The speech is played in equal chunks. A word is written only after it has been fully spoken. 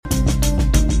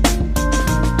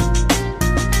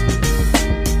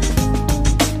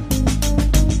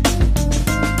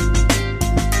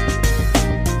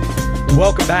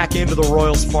Welcome back into the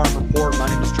Royals Farm Report. My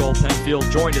name is Joel Penfield,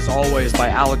 joined as always by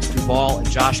Alex Duvall and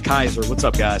Josh Kaiser. What's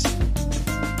up, guys?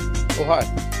 Oh, hi.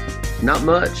 Not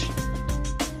much.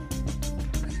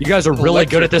 You guys are really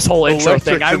good at this whole intro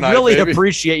thing. I really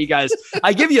appreciate you guys.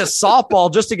 I give you a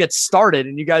softball just to get started,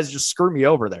 and you guys just screw me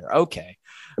over there. Okay.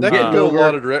 That could go a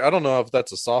lot of directions. I don't know if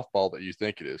that's a softball that you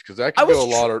think it is, because that could go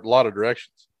a lot of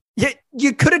directions. Yeah,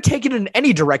 you could have taken it in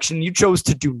any direction. You chose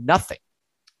to do nothing.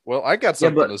 Well, I got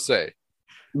something to say.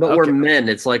 But we're men.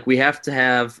 It's like we have to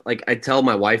have, like I tell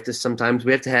my wife this sometimes,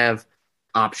 we have to have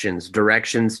options,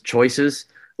 directions, choices.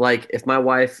 Like if my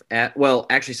wife,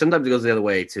 actually sometimes it goes the other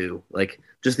way too. Like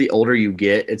just the older you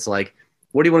get, it's like,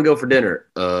 where do you want to go for dinner?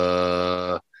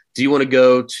 Do you want to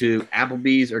go to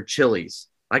Applebee's or Chili's?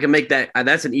 I can make that.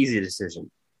 That's an easy decision.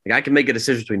 Like I can make a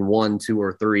decision between 1, 2,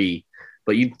 or 3.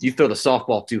 But you throw the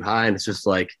softball too high, and it's just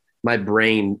like my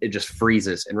brain, it just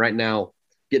freezes. And right now,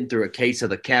 getting through a case of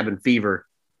the cabin fever,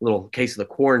 little case of the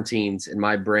quarantines, and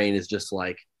my brain is just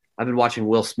like, I've been watching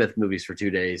Will Smith movies for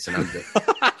 2 days, and I'm just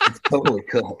it's totally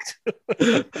cooked.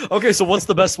 Okay, so what's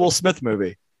the best Will Smith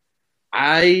movie?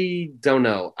 I don't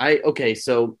know. I'm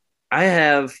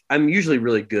usually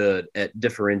really good at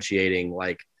differentiating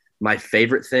like my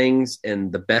favorite things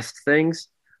and the best things.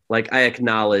 Like I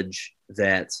acknowledge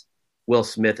that Will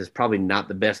Smith is probably not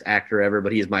the best actor ever,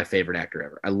 but he is my favorite actor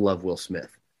ever. I love Will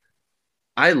Smith.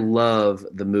 I love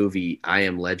the movie I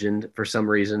Am Legend for some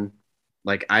reason.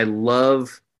 Like I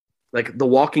love, like The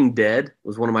Walking Dead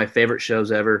was one of my favorite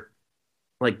shows ever.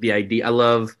 Like the idea, I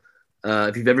love,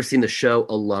 if you've ever seen the show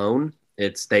Alone,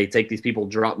 they take these people,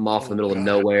 drop them off in the middle of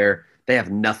nowhere. They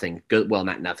have nothing good. Well,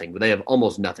 not nothing, but they have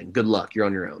almost nothing. Good luck. You're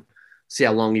on your own. See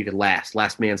how long you can last.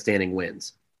 Last man standing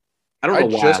wins. I don't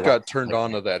know why. I just got turned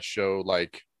on to that show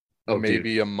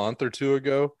maybe a month or 2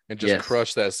 ago and just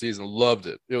crushed that season. Loved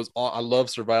it. I love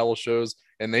survival shows,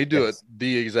 and they do it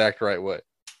the exact right way.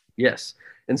 Yes.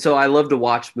 And so I love to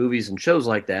watch movies and shows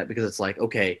like that because it's like,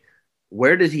 okay,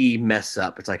 where did he mess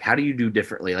up? It's like, how do you do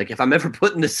differently? Like if I'm ever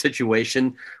put in this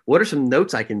situation, what are some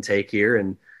notes I can take here?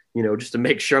 And, just to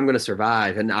make sure I'm going to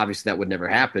survive. And obviously that would never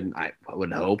happen. I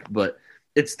would hope, but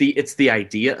it's the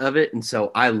idea of it. And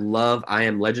so I love I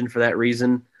Am Legend for that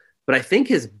reason. But I think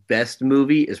his best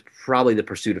movie is probably The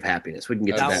Pursuit of Happiness. We can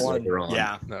get to that later on.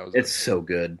 Yeah, it's so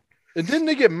good. And didn't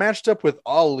they get matched up with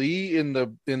Ali in the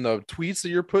tweets that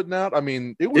you're putting out? I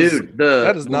mean, it was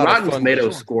that is not Rotten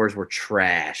Tomatoes scores were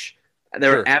trash. They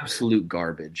were absolute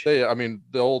garbage. The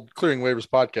old Clearing Waivers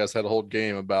podcast had a whole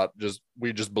game about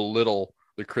we belittle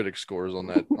the critic scores on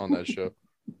that show.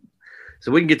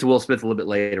 So we can get to Will Smith a little bit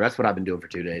later. That's what I've been doing for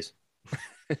 2 days.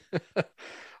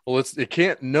 Well,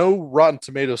 no Rotten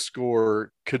Tomatoes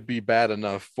score could be bad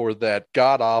enough for that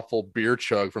god awful beer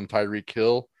chug from Tyreek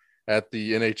Hill at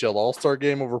the NHL All-Star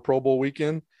game over Pro Bowl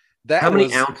weekend. How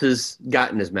many ounces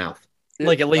got in his mouth?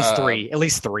 Like at least 3. At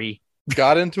least 3.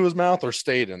 Got into his mouth or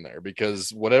stayed in there,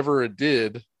 because whatever it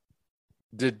did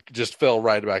just fell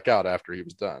right back out after he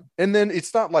was done. And then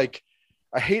it's not like,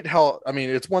 I hate how, I mean,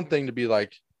 it's one thing to be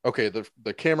like, okay,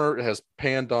 the camera has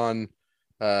panned on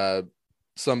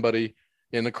somebody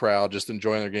in the crowd just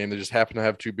enjoying their game. They just happen to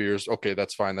have 2 beers. Okay,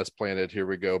 that's fine. That's planted. Here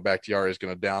we go. Bakhtiari is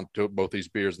going to down to both these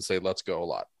beers and say, let's go a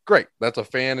lot. Great. That's a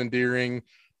fan endearing.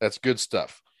 That's good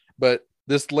stuff. But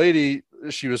this lady,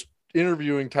 she was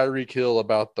interviewing Tyreek Hill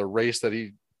about the race that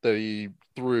he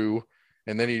threw,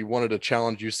 and then he wanted to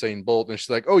challenge Usain Bolt. And she's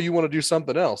like, oh, you want to do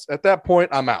something else? At that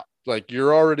point, I'm out. Like,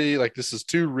 you're already like, this is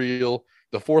too real.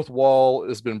 The fourth wall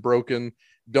has been broken.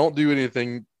 Don't do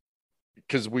anything,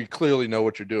 because we clearly know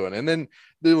what you're doing. And then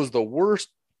it was the worst,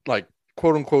 like,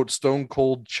 quote unquote, stone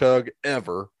cold chug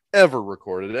ever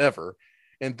recorded ever.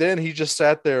 And then he just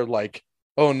sat there like,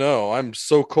 oh no, I'm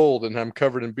so cold and I'm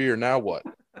covered in beer. Now what?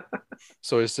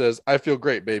 So he says, I feel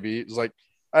great, baby. It's like,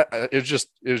 it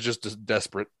was just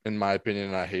desperate, in my opinion.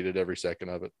 And I hated every second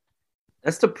of it.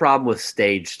 That's the problem with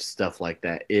staged stuff like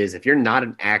that, is if you're not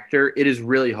an actor, it is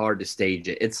really hard to stage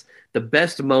it. It's the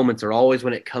best moments are always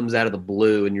when it comes out of the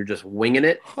blue and you're just winging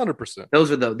it. 100%. Those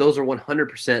are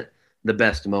 100% the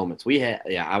best moments. We had,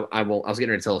 I won't, I was getting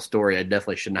ready to tell a story. I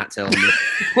definitely should not tell on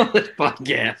this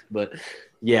podcast, but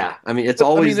yeah, I mean,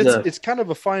 it's kind of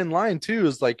a fine line too,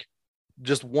 is like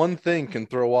just one thing can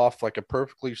throw off like a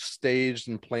perfectly staged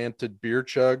and planted beer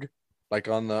chug. Like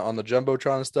on the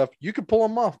Jumbotron and stuff, you could pull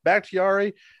them off.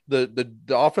 Bakhtiari, the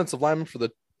offensive lineman for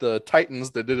the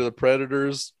Titans that did the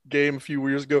Predators game a few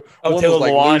years ago. Oh, Taylor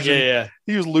Lewan, yeah.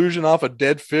 He was losing off a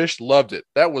dead fish. Loved it.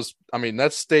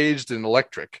 That's staged and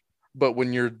electric. But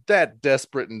when you're that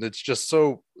desperate and it's just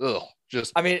so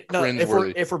just I mean, no,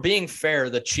 cringeworthy. if we're being fair,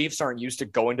 the Chiefs aren't used to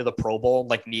going to the Pro Bowl,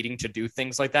 like needing to do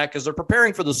things like that because they're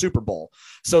preparing for the Super Bowl.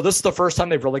 So this is the first time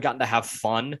they've really gotten to have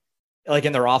fun, like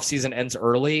in their offseason ends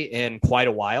early in quite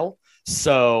a while.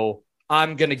 So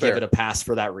I'm going to give it a pass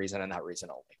for that reason and that reason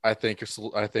only. I think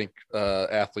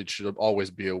athletes should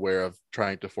always be aware of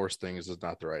trying to force things is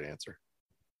not the right answer.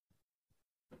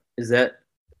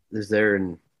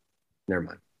 Never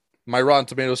mind. My Rotten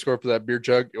Tomato score for that beer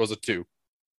jug, it was a 2.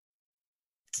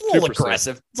 It's a little 2%.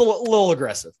 Aggressive. It's a little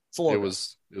aggressive. It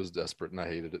was desperate, and I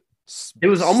hated it. It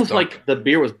was almost like the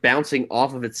beer was bouncing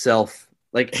off of itself,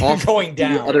 like off going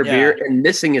down the other beer and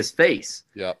missing his face.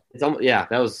 Yeah, that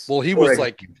was. Well, he was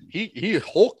like he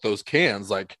hulked those cans.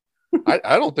 Like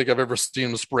I don't think I've ever seen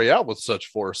him spray out with such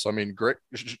force. I mean, great.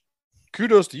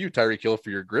 Kudos to you, Tyreek Hill, for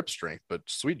your grip strength, but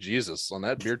sweet Jesus, on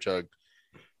that beer jug,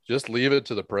 just leave it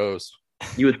to the pros.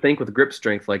 You would think with grip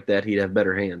strength like that, he'd have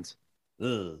better hands.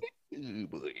 Oh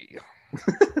boy.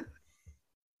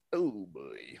 Oh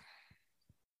boy.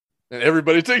 And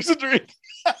everybody takes a drink.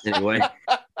 Anyway,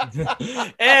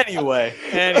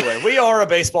 we are a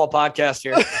baseball podcast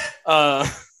here.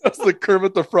 That's the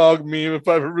Kermit the Frog meme if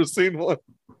I've ever seen one.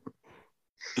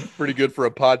 Pretty good for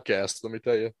a podcast, let me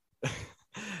tell you.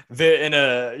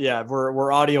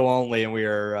 We're audio only, and we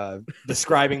are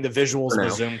describing the visuals of the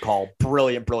Zoom call.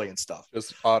 Brilliant stuff.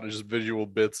 Just visual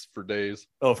bits for days.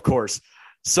 Of course.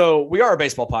 So we are a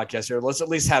baseball podcast here. Let's at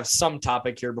least have some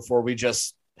topic here before we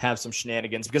just have some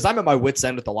shenanigans, because I'm at my wit's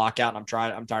end with the lockout, and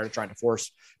I'm tired of trying to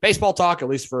force baseball talk, at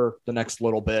least for the next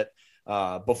little bit,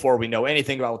 before we know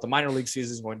anything about what the minor league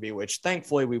season is going to be, which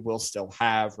thankfully we will still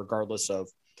have, regardless of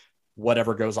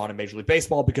whatever goes on in Major League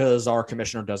Baseball, because our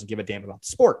commissioner doesn't give a damn about the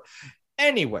sport.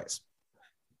 Anyways,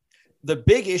 the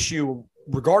big issue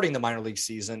regarding the minor league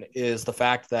season is the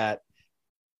fact that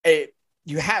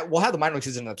we'll have the minor league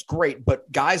season. That's great, but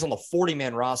guys on the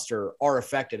 40-man roster are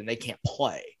affected and they can't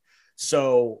play.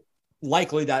 So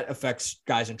likely that affects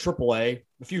guys in AAA,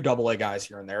 a few AA guys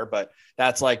here and there, but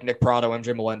that's like Nick Prado,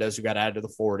 MJ Melendez, who got added to the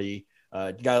 40.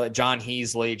 You got like John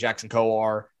Heasley, Jackson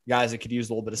Kowar, guys that could use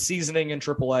a little bit of seasoning in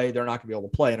AAA. They're not going to be able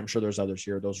to play, and I'm sure there's others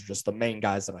here. Those are just the main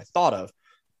guys that I thought of.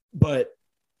 But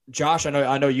Josh,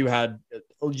 I know you kind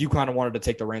of wanted to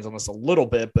take the reins on this a little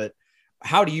bit, but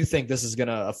how do you think this is going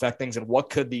to affect things, and what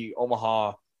could the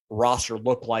Omaha roster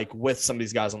look like with some of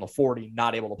these guys on the 40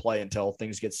 not able to play until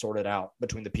things get sorted out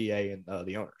between the PA and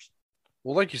the owners?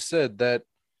 Well, like you said, that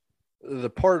the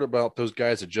part about those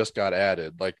guys that just got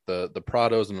added, like the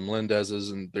Prados and the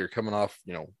Melendezes, and they're coming off,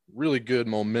 really good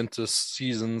momentous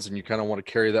seasons, and you kind of want to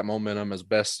carry that momentum as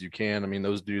best you can. I mean,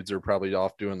 those dudes are probably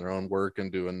off doing their own work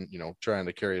and doing, trying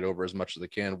to carry it over as much as they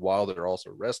can while they're also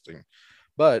resting.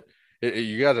 But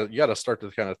you gotta start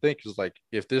to kind of think, is like,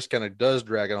 if this kind of does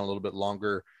drag on a little bit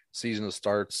longer, season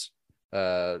starts,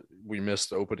 we missed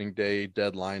the opening day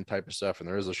deadline type of stuff, and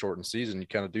there is a shortened season, you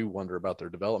kind of do wonder about their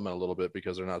development a little bit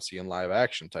because they're not seeing live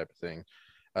action type of thing.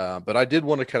 But I did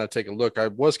want to kind of take a look. I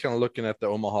was kind of looking at the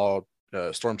Omaha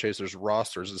Storm Chasers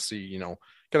rosters to see, kind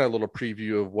of a little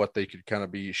preview of what they could kind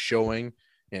of be showing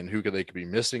and who they could be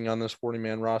missing on this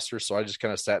 40-man roster. So I just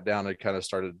kind of sat down and kind of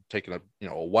started taking a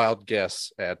wild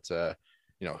guess at,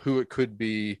 who it could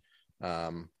be,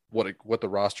 what the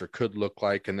roster could look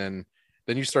like. And then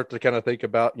you start to kind of think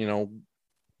about,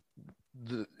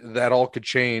 that all could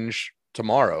change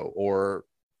tomorrow or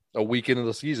a week into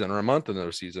the season or a month into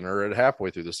the season or at halfway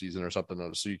through the season or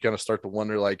something. So you kind of start to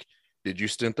wonder, like, did you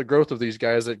stint the growth of these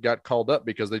guys that got called up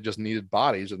because they just needed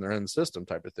bodies and they're in the system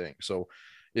type of thing? So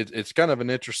it's kind of an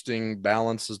interesting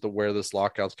balance as to where this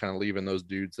lockout's kind of leaving those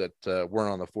dudes that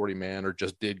weren't on the 40-man or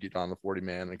just did get on the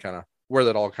 40-man, and kind of where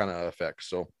that all kind of affects.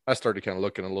 So I started kind of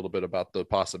looking a little bit about the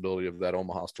possibility of that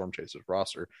Omaha Storm Chasers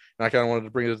roster, and I kind of wanted to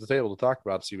bring it to the table to talk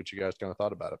about, see what you guys kind of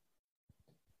thought about it.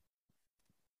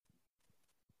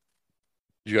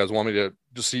 Do you guys want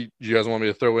me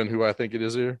to throw in who I think it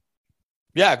is here?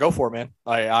 Yeah, go for it,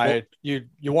 man.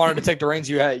 You wanted to take the reins.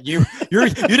 You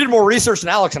did more research than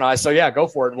Alex and I, so yeah, go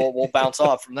for it. We'll bounce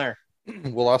off from there.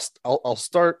 Well, I'll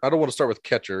start. I don't want to start with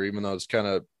catcher, even though it's kind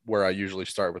of where I usually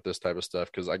start with this type of stuff,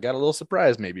 because I got a little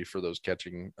surprised maybe for those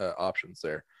catching options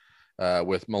there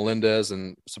with Melendez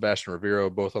and Sebastian Rivero,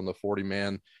 both on the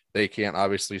 40-man. They can't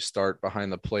obviously start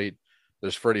behind the plate.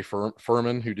 There's Freddie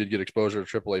Furman, who did get exposure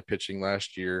to AAA pitching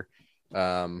last year.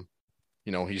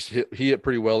 He hit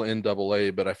pretty well in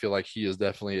AA, but I feel like he is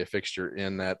definitely a fixture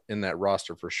in that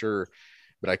roster for sure.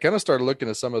 But I kind of started looking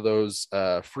at some of those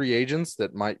free agents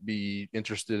that might be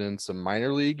interested in some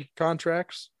minor league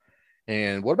contracts.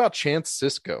 And what about Chance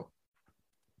Sisco?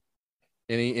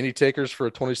 Any takers for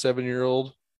a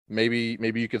 27-year-old? Maybe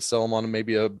you could sell him on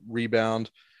maybe a rebound.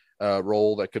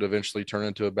 role that could eventually turn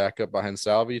into a backup behind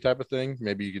Salvi type of thing.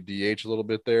 Maybe you could DH a little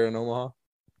bit there in Omaha.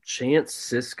 Chance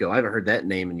Cisco. I haven't heard that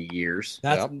name in years.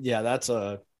 That's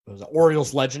it was an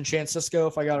Orioles legend, Chance Cisco,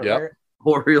 if I got it right.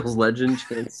 Orioles legend,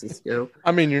 Chance Cisco.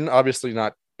 I mean, you're obviously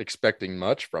not expecting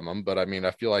much from him, but I mean,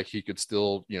 I feel like he could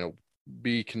still,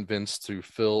 be convinced to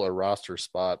fill a roster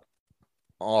spot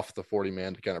off the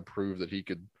 40-man to kind of prove that he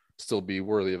could still be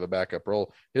worthy of a backup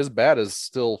role. His bat is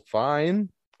still fine, ?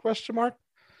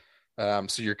 So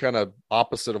you're kind of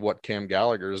opposite of what Cam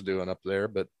Gallagher is doing up there,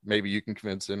 but maybe you can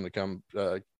convince him to come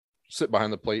sit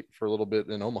behind the plate for a little bit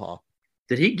in Omaha.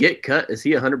 Did he get cut? Is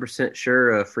he 100%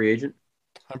 sure a free agent?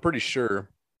 I'm pretty sure.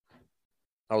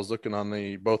 I was looking on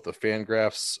both the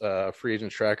Fangraphs free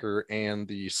agent tracker and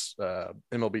the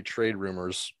MLB trade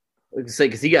rumors. I was say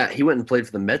because he went and played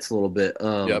for the Mets a little bit.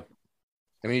 Yep.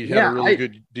 And he had a really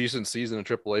good, decent season in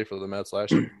AAA for the Mets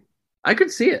last year. I could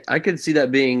see it. I could see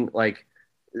that being like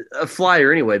a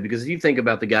flyer anyway, because if you think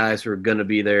about the guys who are going to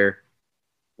be there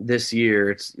this year,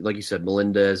 it's like you said,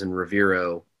 Melendez and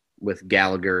Rivero with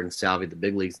Gallagher and Salvi, the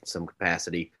big leagues in some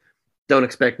capacity. Don't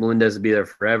expect Melendez to be there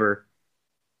forever.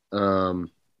 And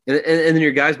then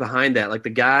your guys behind that, like the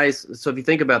guys. So if you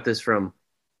think about this from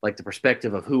like the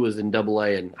perspective of who was in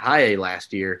AA and High A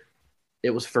last year, it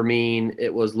was Fermin,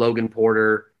 it was Logan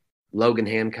Porter, Logan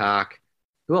Hancock.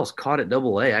 Who else caught at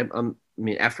AA? I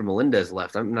mean, after Melendez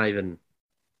left, I'm not even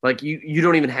like you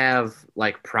don't even have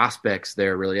like prospects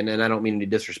there really. And I don't mean any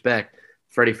disrespect.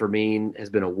 Freddie Fermin has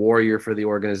been a warrior for the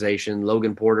organization.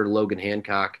 Logan Porter, Logan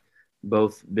Hancock,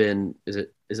 both been. Is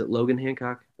it Logan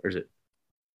Hancock or is it?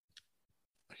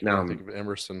 I think of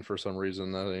Emerson for some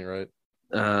reason. That ain't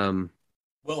right.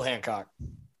 Will Hancock.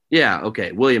 Yeah.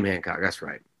 Okay. William Hancock. That's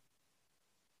right.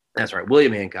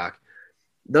 William Hancock.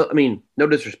 Though, I mean, no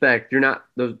disrespect. You're not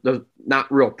those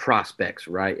not real prospects,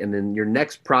 right? And then your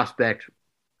next prospect,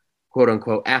 quote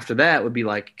unquote, after that would be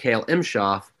like Cale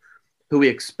Imshoff, who we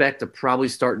expect to probably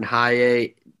start in High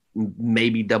A,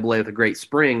 maybe AA with a great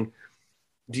spring.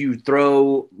 Do you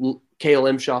throw Cale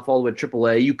Imshoff all the way to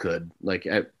AAA? You could. Like,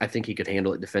 I think he could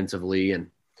handle it defensively and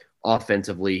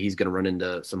offensively. He's going to run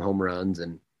into some home runs,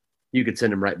 and you could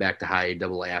send him right back to High A,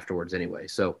 AA afterwards anyway.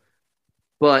 So,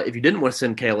 but if you didn't want to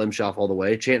send Cale Imshoff all the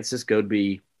way, Chance Cisco would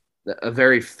be a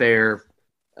very fair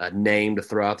name to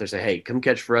throw out there. Say, hey, come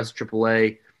catch for us,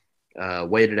 AAA.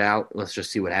 Wait it out. Let's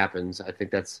just see what happens. I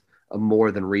think that's a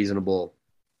more than reasonable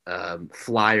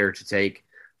flyer to take.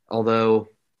 Although,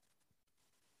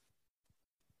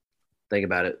 think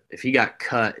about it. If he got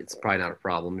cut, it's probably not a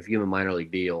problem. If you give him a minor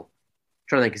league deal, I'm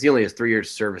trying to think, because he only has 3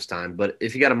 years service time. But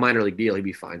if he got a minor league deal, he'd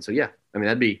be fine. So yeah, I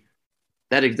mean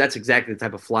that's exactly the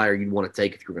type of flyer you'd want to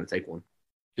take if you were going to take one.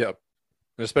 Yep,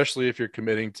 and especially if you're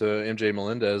committing to MJ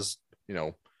Melendez,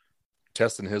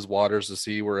 testing his waters to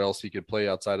see where else he could play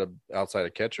outside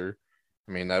of catcher.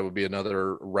 I mean, that would be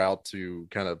another route to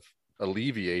kind of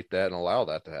alleviate that and allow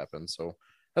that to happen. So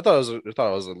I thought it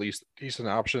was at least a decent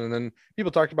option. And then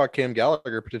people talked about Cam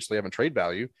Gallagher potentially having trade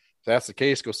value. If that's the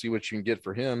case, go see what you can get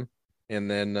for him, and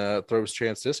then throws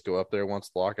Chance Cisco up there once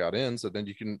the lockout ends. And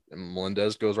then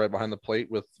Melendez goes right behind the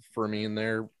plate with Fermin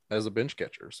there as a bench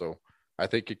catcher. So I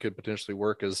think it could potentially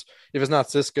work. As if it's not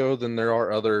Cisco, then there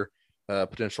are other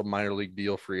potential minor league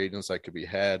deal free agents that could be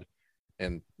had.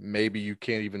 And maybe you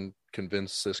can't even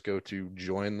convince Cisco to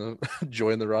join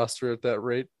the roster at that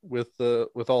rate with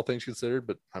all things considered.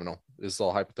 But I don't know. It's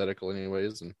all hypothetical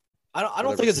anyways. And I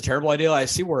don't think it's a terrible idea. I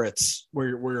see where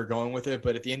you're going with it,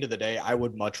 but at the end of the day, I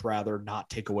would much rather not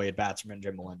take away at bats from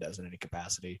MJ Melendez in any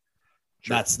capacity.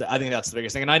 Sure. I think that's the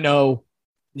biggest thing. And I know,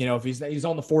 if he's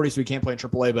on the 40, so he can't play in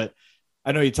AAA, but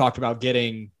I know you talked about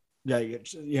getting,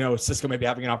 Cisco maybe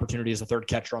having an opportunity as a third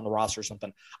catcher on the roster or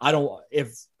something.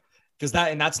 Because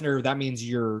that scenario, that means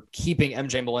you're keeping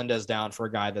MJ Melendez down for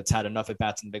a guy that's had enough at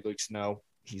bats in the big leagues to know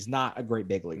he's not a great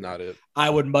big league. Not it. I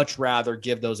would much rather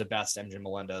give those at bats to MJ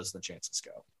Melendez than Chance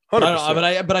Cisco.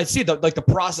 100%. But I see the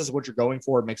process of what you're going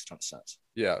for. It makes a ton of sense.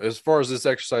 Yeah, as far as this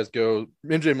exercise goes,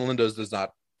 MJ Melendez does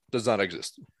not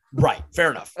exist. Right. Fair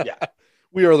enough. Yeah.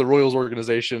 We are the Royals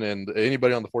organization, and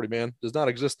anybody on the 40-man does not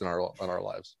exist in our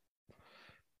lives.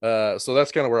 So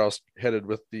that's kind of where I was headed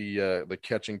with the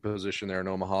catching position there in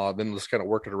Omaha. Then let's kind of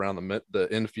work it around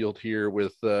the infield here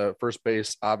with first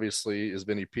base. Obviously, is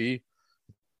Vinny P.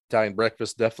 Italian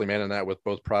breakfast, definitely manning that with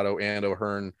both Prado and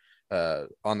O'Hearn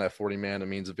on that 40-man. It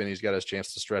means that Vinny's got his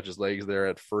chance to stretch his legs there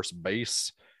at first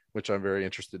base, which I'm very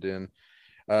interested in.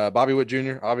 Bobby Witt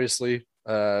Jr. obviously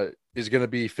is going to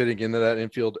be fitting into that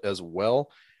infield as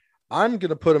well. I'm going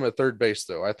to put him at third base,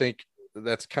 though. I think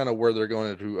that's kind of where they're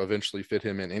going to eventually fit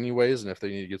him in anyways. And if they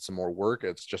need to get some more work,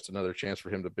 it's just another chance for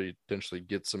him to potentially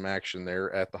get some action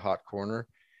there at the hot corner.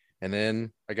 And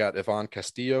then I got Ivan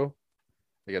Castillo.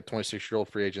 I got 26-year-old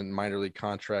free agent, minor league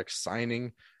contract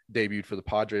signing, debuted for the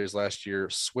Padres last year,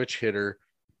 switch hitter.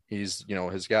 He's,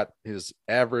 has got his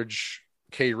average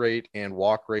K rate and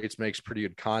walk rates, makes pretty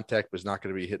good contact, but is not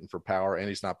going to be hitting for power. And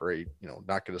he's not very,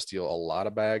 not going to steal a lot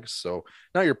of bags. So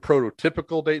not your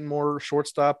prototypical Dayton Moore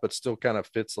shortstop, but still kind of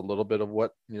fits a little bit of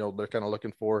what, they're kind of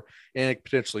looking for. And it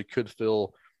potentially could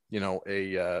fill,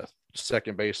 a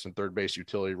second base and third base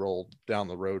utility role down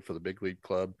the road for the big league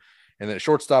club. And then at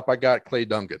shortstop, I got Clay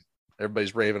Dungan.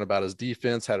 Everybody's raving about his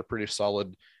defense, had a pretty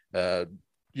solid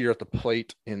year at the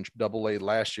plate in AA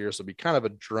last year. So it'd be kind of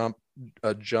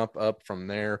a jump up from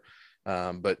there.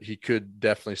 But he could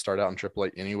definitely start out in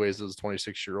AAA anyways as a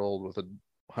 26-year-old with a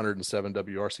 107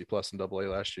 WRC plus in AA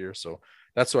last year. So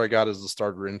that's what I got as the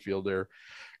starter infield there.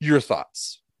 Your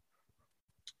thoughts?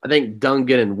 I think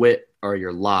Dungan and Witt are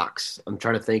your locks. I'm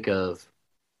trying to think of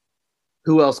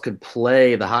who else could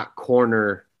play the hot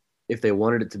corner if they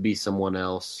wanted it to be someone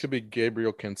else. Could be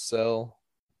Gabriel Cancel.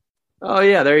 Oh,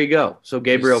 yeah, there you go. So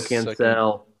Gabriel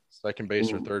Cancel. Second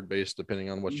base or third base, depending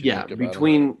on what you think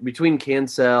about between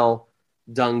Cancel,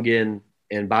 Dungan,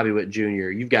 and Bobby Witt Jr.,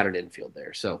 you've got an infield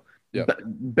there. So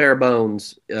bare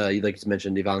bones, like you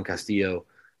mentioned, Ivan Castillo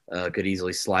could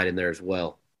easily slide in there as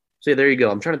well. So there you go.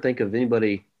 I'm trying to think of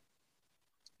anybody.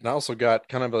 And I also got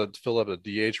kind of a fill up a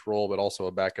DH role, but also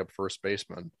a backup first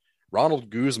baseman. Ronald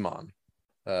Guzman.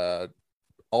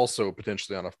 Also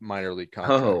potentially on a minor league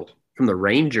contract. Oh, from the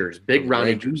Rangers. Big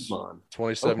Ronnie Guzman.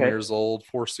 27 years old,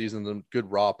 4 seasons, and good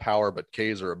raw power, but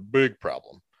Ks are a big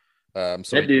problem. So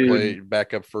he can play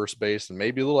backup first base and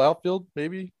maybe a little outfield,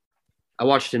 maybe. I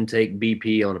watched him take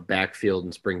BP on a backfield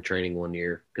in spring training one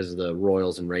year because the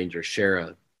Royals and Rangers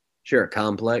share a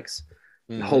complex.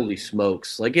 Mm-hmm. Holy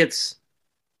smokes.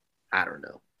 I don't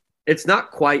know. It's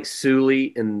not quite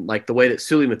Sully and like the way that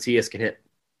Sully Matias can hit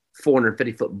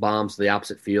 450-foot bombs to the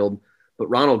opposite field, but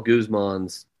Ronald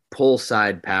Guzman's pull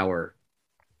side power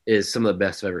is some of the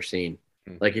best I've ever seen.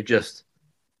 Like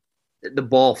the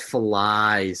ball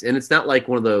flies, and it's not like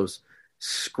one of those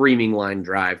screaming line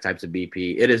drive types of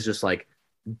BP. It is just like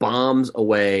bombs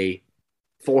away,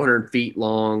 400 feet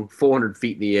long, 400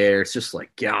 feet in the air. It's just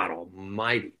like God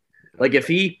Almighty. Like if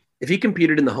he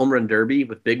competed in the home run derby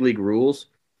with big league rules,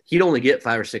 he'd only get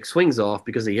 5 or 6 swings off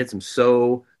because he hits them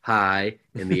so high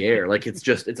in the air. Like it's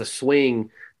a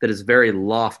swing that is very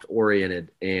loft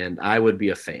oriented, and I would be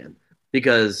a fan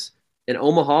because in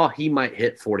Omaha he might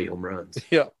hit 40 home runs.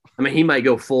 Yeah, I mean he might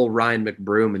go full Ryan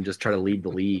McBroom and just try to lead the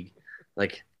league.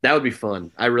 Like that would be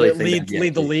fun. I really think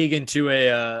lead the league into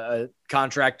a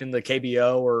contract in the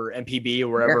KBO or MPB or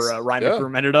wherever Ryan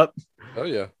McBroom ended up. Oh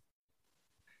yeah.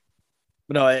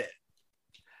 But no,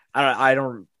 I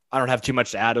don't have too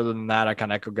much to add other than that. I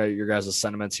kind of echo your guys'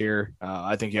 sentiments here.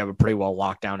 I think you have a pretty well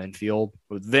locked down infield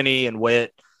with Vinny and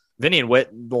Witt. Vinny and Witt,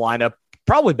 the lineup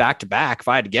probably back to back. If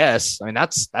I had to guess, I mean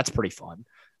that's pretty fun.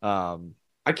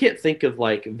 I can't think of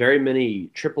like very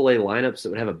many AAA lineups that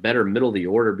would have a better middle of the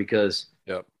order because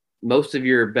most of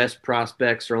your best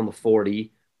prospects are on the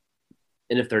 40,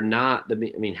 and if they're not, I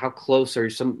mean, how close are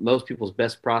most people's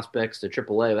best prospects to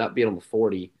AAA without being on the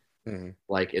 40? Mm-hmm.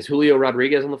 Like, is Julio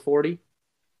Rodriguez on the 40?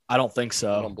 I don't think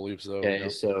so. I don't believe so. Okay,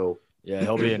 so yeah,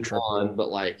 he'll be in AAA. But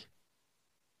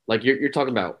like you're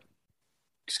talking about,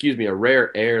 a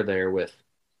rare air there with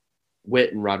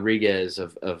Witt and Rodriguez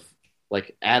of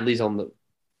like Adley's on the.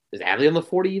 Is Adley on the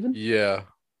 40 even? Yeah.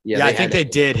 Yeah, I think they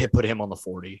did put him on the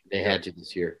 40. They had to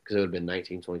this year because it would have been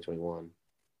 19, 20, 21.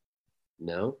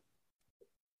 No.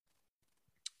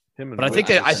 But I think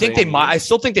they might. I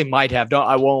still think they might have. Don't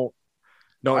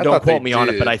quote me on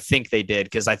it, but I think they did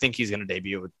because I think he's going to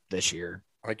debut this year.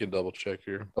 I can double check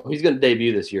here. Oh, he's going to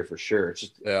debut this year for sure. It's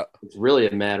just it's really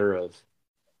a matter of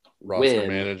roster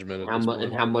management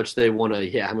and how much they want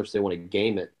to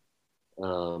game it.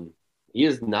 He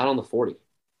is not on the 40.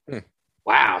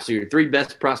 Wow. So your 3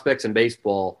 best prospects in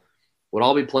baseball would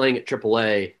all be playing at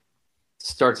AAA to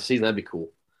start the season. That'd be cool.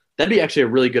 That'd be actually a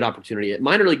really good opportunity. At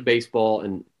minor league baseball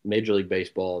and Major League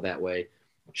Baseball that way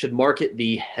should market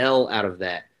the hell out of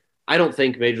that. I don't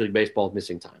think Major League Baseball is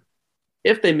missing time.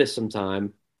 If they miss some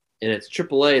time and it's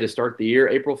AAA to start the year,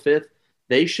 April 5th,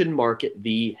 they should market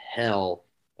the hell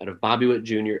out of Bobby Witt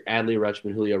Jr., Adley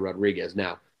Rutschman, Julio Rodriguez.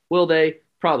 Now, will they?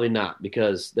 Probably not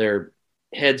because their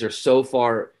heads are so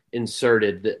far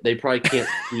inserted that they probably can't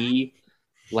see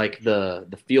like the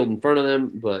field in front of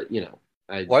them. But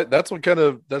that's what kind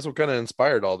of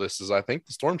inspired all this. Is I think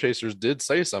the Storm Chasers did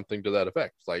say something to that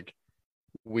effect. Like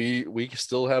we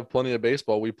still have plenty of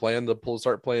baseball. We plan to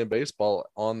start playing baseball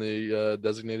on the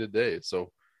designated day.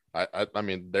 So I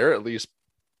mean, they're at least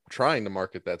trying to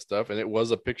market that stuff. And it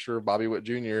was a picture of Bobby Witt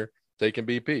Jr. taking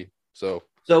BP. So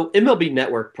MLB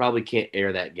Network probably can't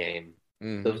air that game.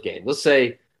 Those games. Let's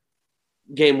say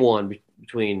game one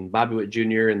between Bobby Witt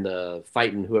Jr. and the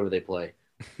fighting whoever they play.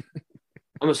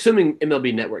 I'm assuming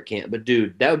MLB Network can't, but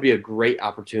dude, that would be a great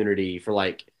opportunity for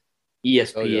like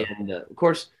ESPN. Oh, yeah. Of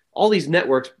course, all these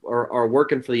networks are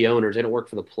working for the owners. They don't work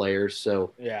for the players.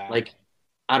 So, like,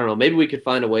 I don't know. Maybe we could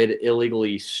find a way to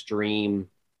illegally stream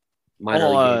minor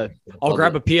league games. I'll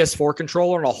grab a PS4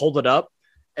 controller and I'll hold it up,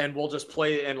 and we'll just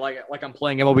play and like I'm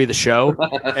playing MLB The Show,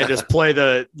 and just play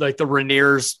the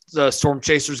Rainiers, the Storm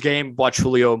Chasers game. Watch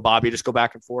Julio and Bobby just go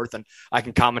back and forth, and I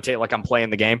can commentate like I'm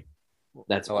playing the game.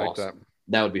 That's awesome.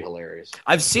 That would be hilarious.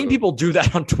 I've seen people do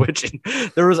that on Twitch. And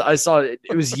I saw it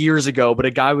was years ago, but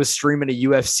a guy was streaming a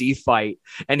UFC fight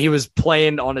and he was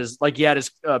playing on he had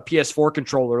his PS4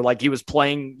 controller, like he was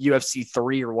playing UFC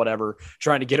 3 or whatever,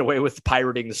 trying to get away with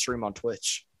pirating the stream on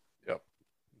Twitch. Yep.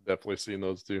 Definitely seen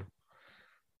those too.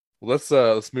 Well,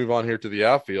 let's move on here to the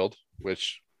outfield,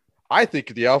 which I think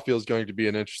the outfield is going to be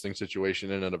an interesting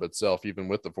situation in and of itself, even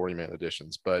with the 40-man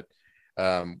additions. But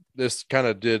this kind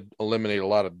of did eliminate a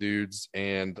lot of dudes,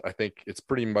 and I think it's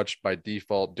pretty much by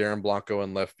default Darren Blanco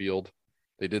in left field.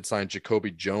 They did sign Jacoby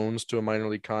Jones to a minor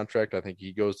league contract. I think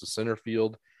he goes to center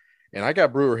field. And I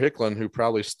got Brewer Hicklin, who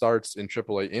probably starts in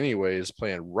AAA anyways,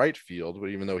 playing right field. But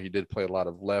even though he did play a lot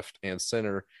of left and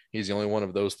center, he's the only one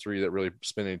of those three that really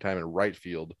spent any time in right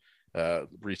field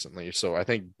recently. So I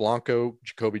think Blanco,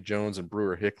 Jacoby Jones, and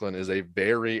Brewer Hicklin is a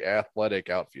very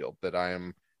athletic outfield that I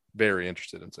am very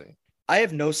interested in seeing. I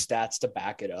have no stats to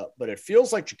back it up, but it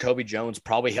feels like Jacoby Jones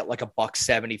probably hit like a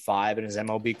 $175 in his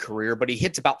MLB career, but he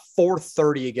hits about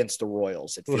 430 against the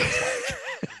Royals. It feels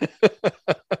like.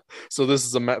 So this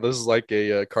is like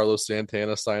a Carlos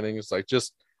Santana signing. It's like,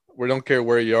 just, we don't care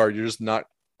where you are. You're just not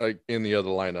like in the other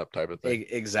lineup type of thing.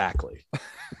 Exactly.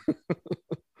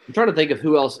 I'm trying to think of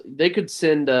who else they could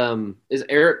send. Is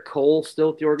Eric Cole still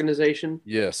at the organization?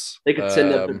 Yes. They could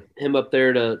send him up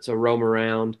there to roam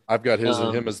around. I've got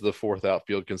him as the fourth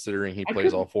outfield, considering he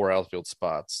plays all four outfield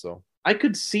spots. So I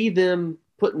could see them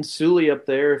putting Sully up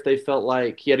there if they felt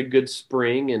like he had a good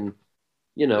spring and,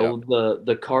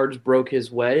 the cards broke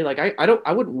his way. Like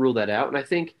I wouldn't rule that out. And I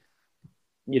think,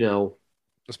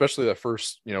 especially that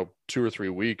first, 2 or 3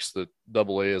 weeks that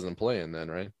AA isn't playing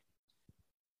then, right?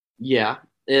 Yeah.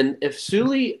 And if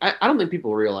Sully, I don't think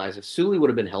people realize if Sully would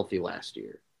have been healthy last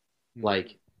year,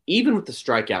 like even with the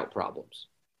strikeout problems,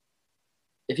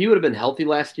 if he would have been healthy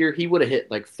last year, he would have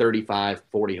hit like 35,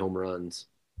 40 home runs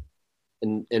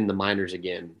in the minors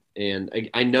again. And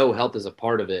I know health is a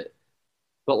part of it,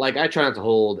 but like I try not to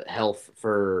hold health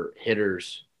for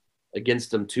hitters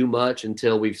against them too much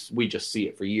until we just see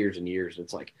it for years and years.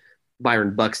 It's like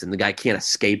Byron Buxton, the guy can't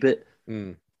escape it.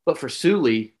 But for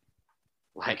Sully,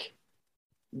 like,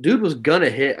 dude was gonna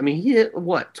hit. I mean, he hit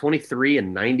 23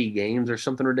 in 90 games or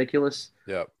something ridiculous.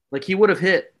 Yeah. Like he would have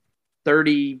hit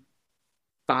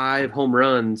 35 home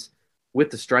runs with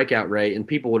the strikeout rate, and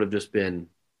people would have just been.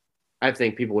 I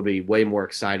think people would be way more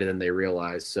excited than they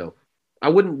realize. So I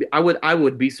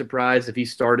would be surprised if he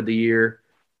started the year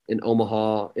in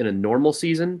Omaha in a normal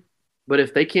season. But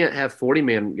if they can't have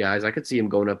 40-man guys, I could see him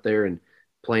going up there and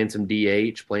playing some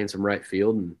DH, playing some right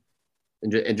field,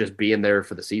 and just being there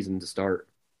for the season to start.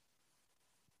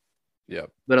 Yeah.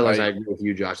 But otherwise, I agree with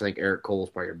you, Josh. I think Eric Cole's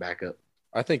probably your backup.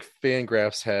 I think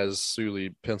Fangraphs has Sully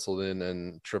penciled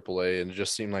in AAA, and it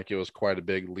just seemed like it was quite a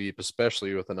big leap,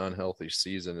 especially with an unhealthy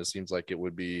season. It seems like it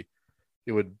would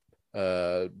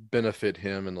benefit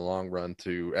him in the long run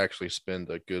to actually spend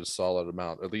a good solid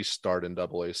amount, at least start in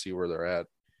AA, see where they're at.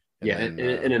 And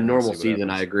in a normal season,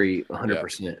 I agree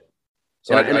 100%. Yeah.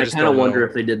 So I kind of wonder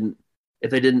if they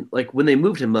didn't like when they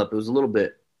moved him up, it was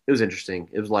interesting.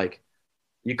 It was like,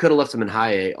 you could have left him in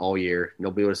high A all year.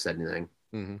 Nobody would have said anything.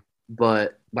 Mm-hmm.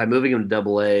 But by moving him to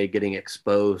AA, getting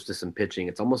exposed to some pitching,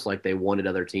 it's almost like they wanted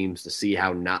other teams to see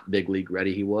how not big league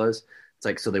ready he was. It's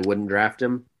like, so they wouldn't draft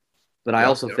him. But I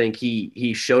also think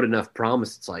he showed enough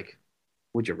promise. It's like,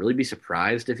 would you really be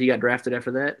surprised if he got drafted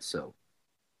after that? So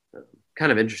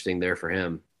kind of interesting there for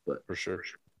him. But for sure.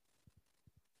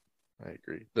 I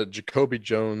agree. The Jacoby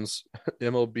Jones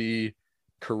MLB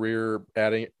career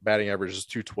batting average is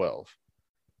 212.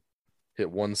 Hit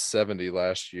 170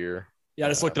 last year. Yeah, I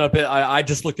just looked it up. I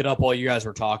just looked it up while you guys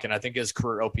were talking. I think his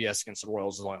career OPS against the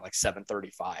Royals is only like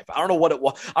 735. I don't know what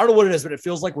it is, but it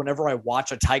feels like whenever I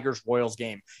watch a Tigers Royals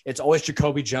game, it's always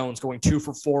Jacoby Jones going 2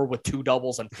 for 4 with 2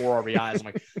 doubles and 4 RBIs. I'm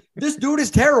like, this dude is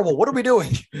terrible. What are we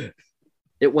doing?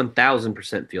 It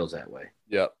 1000% feels that way.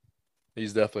 Yep.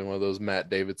 He's definitely one of those Matt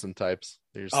Davidson types.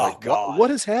 You're just Oh, like, God.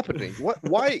 what is happening?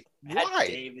 Why? Matt Why?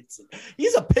 Davidson.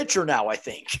 He's a pitcher now, I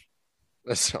think.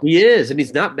 That sounds He is, and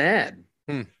he's not bad.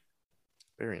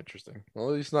 very interesting.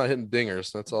 Well, he's not hitting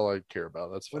dingers. That's all I care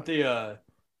about. That's fine. With the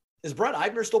is Brett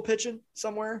Eibner still pitching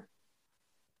somewhere?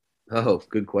 Oh,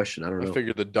 good question. I don't know. I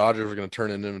figured the Dodgers were going to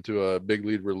turn him into a big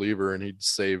lead reliever, and he'd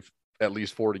save at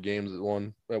least 40 games at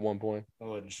one point. That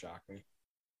wouldn't shock me.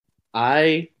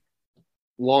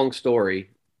 Long story,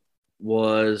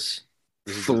 was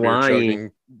This is the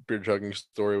flying. beer chugging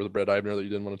story with Brett Eibner that you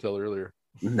didn't want to tell earlier.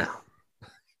 No.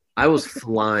 I was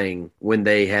flying when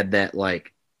they had that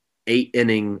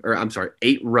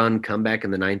 8-run comeback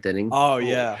in the 9th inning. Oh,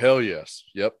 yeah. Hell yes.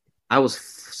 Yep. I was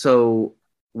so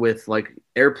with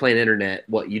airplane internet,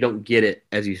 you don't get it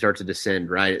as you start to descend,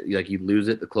 right? You lose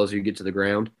it the closer you get to the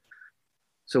ground.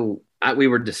 So we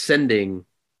were descending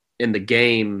and the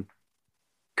game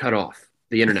cut off.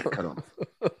 The internet cut off.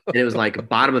 And it was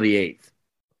bottom of the 8th.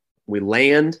 We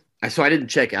land. So I didn't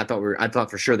check it. I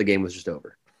thought for sure the game was just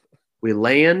over. We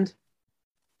land,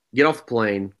 get off the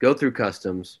plane, go through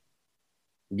customs,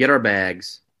 get our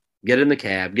bags, get in the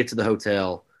cab, get to the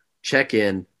hotel, check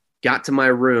in, got to my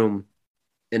room,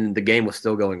 and the game was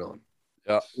still going on.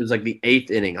 Yeah. It was the 8th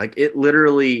inning. It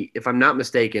literally, if I'm not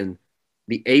mistaken,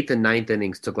 the 8th and 9th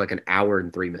innings took an hour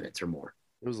and 3 minutes or more.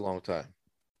 It was a long time.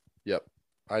 Yep.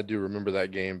 I do remember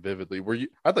that game vividly.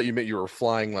 I thought you meant you were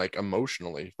flying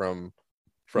emotionally from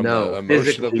no, the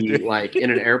emotion of the physically, game.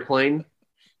 in an airplane.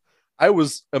 I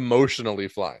was emotionally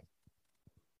flying.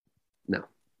 No,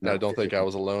 I don't think I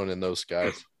was alone in those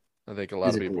skies. I think a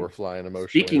lot of people were flying emotionally.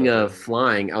 Speaking of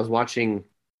flying, I was watching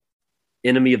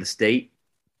Enemy of the State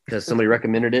because somebody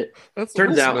recommended it.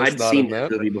 Turns out I'd seen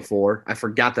that movie before. I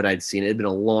forgot that I'd seen it. It'd been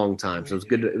a long time, so it was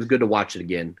good to watch it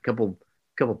again. A couple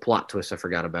plot twists I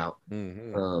forgot about.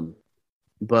 Mm-hmm.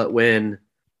 But when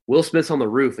Will Smith's on the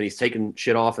roof and he's taking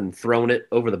shit off and throwing it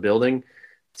over the building,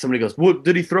 somebody goes, "What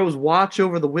did he throw his watch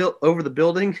over the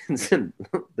building?" And then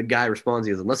the guy responds,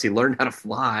 "He goes, unless he learned how to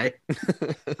fly."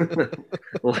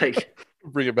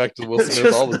 Bring it back to Will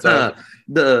Smith all the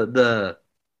time.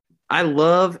 I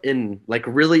love in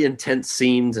really intense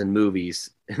scenes and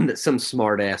movies, and that some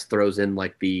smart ass throws in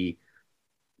the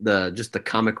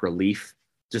comic relief,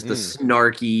 just the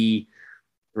snarky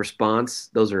response.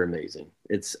 Those are amazing.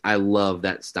 I love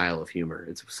that style of humor.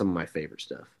 It's some of my favorite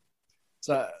stuff.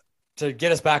 So to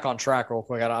get us back on track real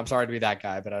quick, I'm sorry to be that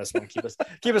guy, but I just want to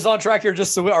keep us on track here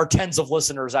just so our tens of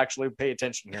listeners actually pay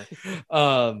attention here.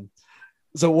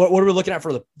 So what are we looking at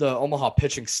for the Omaha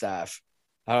pitching staff?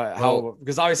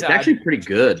 Because obviously it's actually pretty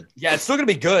good. Yeah, it's still going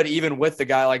to be good even with the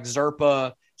guy like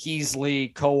Zerpa,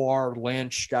 Heasley, Coar,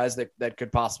 Lynch, guys that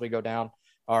could possibly go down.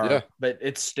 But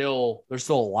there's still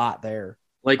a lot there.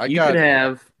 Could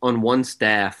have on one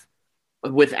staff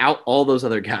without all those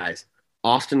other guys: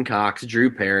 Austin Cox,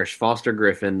 Drew Parrish, Foster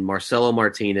Griffin, Marcelo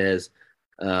Martinez,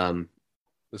 Alex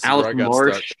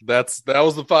Marsh. That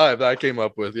was the 5 that I came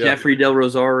up with. Yeah. Jeffrey Del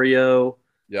Rosario.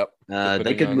 Yep.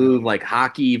 They could move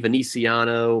Hockey,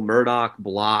 Veniciano, Murdoch,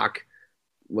 Block.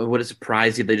 Would it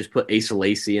surprise you if they just put Asa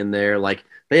Lacy in there?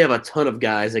 They have a ton of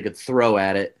guys they could throw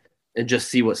at it and just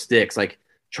see what sticks.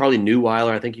 Charlie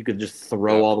Neuweiler, I think you could just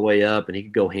throw all the way up and he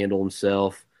could go handle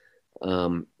himself.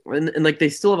 And they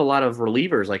still have a lot of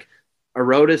relievers.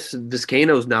 Arodys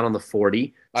Vizcaino's not on the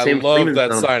 40. I love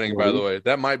that signing, by the way.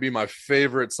 That might be my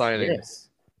favorite signing. Yes.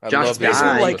 Josh Guy,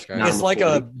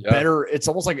 it's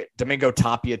almost like Domingo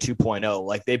Tapia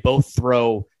 2.0. They both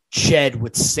throw Ched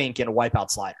with sink and a wipeout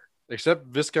slider. Except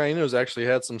Vizcaino's actually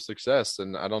had some success,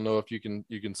 and I don't know if you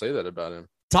can say that about him.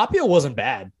 Tapia wasn't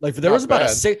bad. There was about a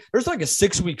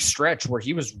 6-week stretch where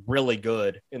he was really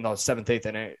good in the 7th, 8th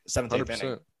inning.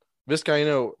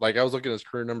 Vizcaino, I was looking at his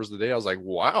career numbers today. I was like,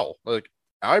 wow,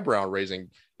 eyebrow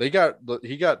raising. He got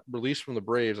released from the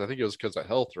Braves. I think it was because of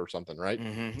health or something, right?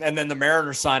 Mm-hmm. And then the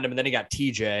Mariners signed him, and then he got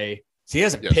TJ. So he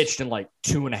hasn't pitched in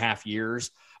 2.5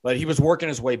 years, but he was working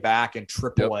his way back in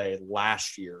AAA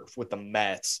last year with the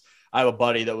Mets. I have a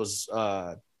buddy that was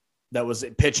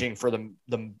pitching for in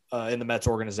the Mets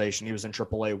organization. He was in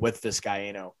AAA with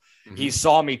Vizcaino. Mm-hmm. He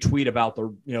saw me tweet about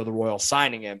the Royals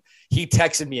signing him. He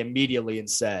texted me immediately and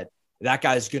said, "That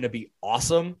guy's going to be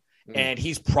awesome." And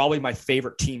he's probably my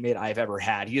favorite teammate I've ever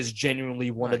had. He is genuinely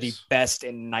one of the best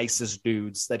and nicest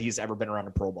dudes that he's ever been around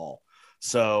a pro ball.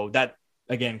 So that,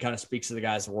 again, kind of speaks to the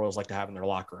guys the Royals like to have in their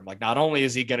locker room. Not only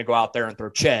is he going to go out there and throw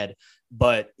Ched,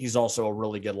 but he's also a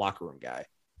really good locker room guy.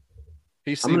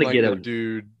 He seemed like a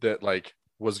dude that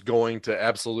was going to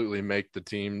absolutely make the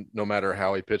team no matter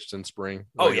how he pitched in spring.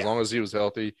 As long as he was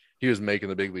healthy, he was making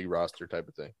the big league roster type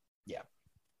of thing. Yeah.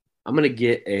 I'm gonna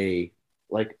get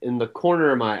like in the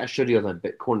corner of I showed you on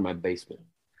my corner of my basement,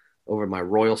 over my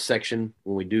Royal section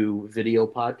when we do video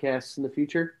podcasts in the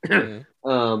future. Mhm.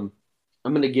 I'm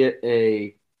gonna get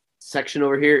a section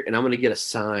over here, and I'm gonna get a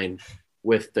sign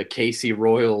with the KC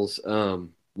Royals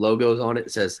logos on it.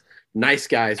 It says "Nice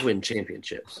guys win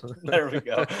championships." There we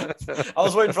go. I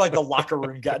was waiting for like the locker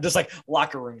room guy, just like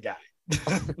locker room guy.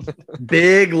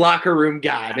 Big locker room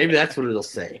guy. Maybe that's what it'll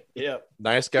say. Yeah.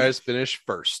 Nice guys finish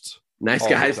first. Nice All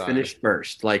the guys time. finish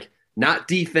first. Like not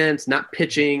defense, not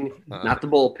pitching, not the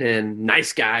bullpen.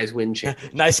 Nice guys win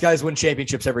championships. Nice guys win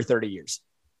championships every 30 years.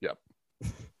 Yep.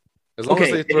 As long Okay,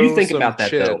 as they if throw you think some about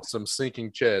that, ched, though. some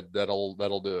sinking ched,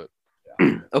 that'll do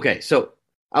it. Okay, so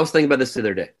I was thinking about this the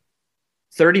other day.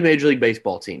 30 Major League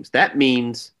Baseball teams. That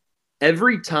means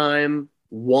every time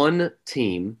one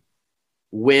team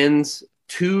wins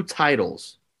 2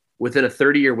 titles within a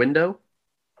 30-year window,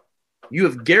 you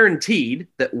have guaranteed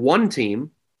that one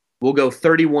team will go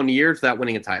 31 years without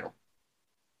winning a title.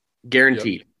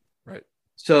 Guaranteed. Yep. Right.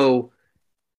 So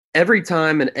every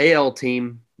time an AL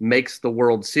team makes the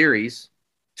World Series,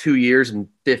 2 years and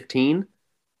 15,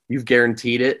 you've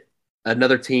guaranteed it.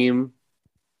 Another team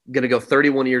going to go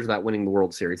 31 years without winning the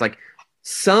World Series. Like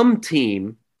some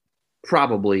team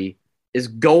probably is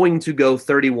going to go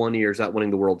 31 years without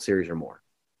winning the World Series or more.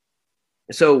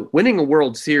 So winning a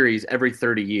World Series every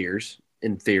 30 years,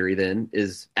 in theory, then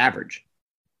is average.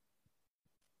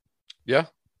 Yeah.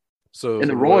 So And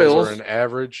the Royals Royals are an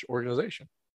average organization.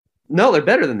 No, they're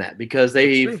better than that because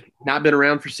they've not been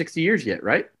around for 60 years yet,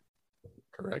 right?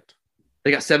 Correct.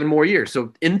 They got 7 more years.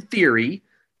 So in theory,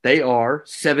 they are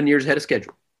 7 years ahead of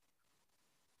schedule.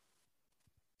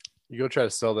 You go try to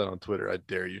sell that on Twitter. I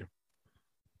dare you.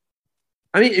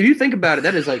 I mean, if you think about it,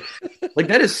 that is like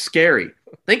that is scary.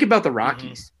 Think about the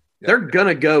Rockies. Yeah. They're going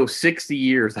to go 60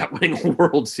 years without winning a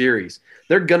World Series.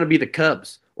 They're going to be the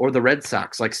Cubs or the Red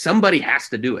Sox. Like somebody has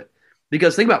to do it.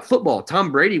 Because think about football.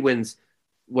 Tom Brady wins.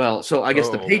 Well, so I guess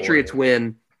the Patriots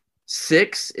win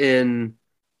 6 in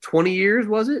 20 years,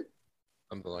 was it?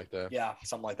 Something like that. Yeah,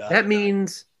 something like that. That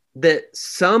means that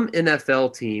some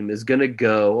NFL team is going to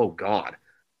go,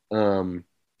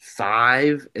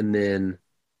 5 and then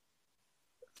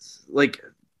like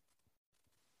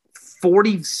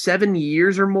 47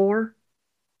 years or more.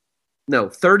 No,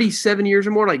 37 years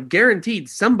or more. Like guaranteed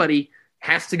somebody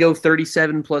has to go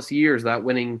 37 plus years without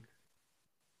winning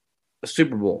a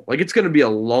Super Bowl. Like it's going to be a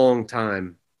long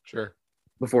time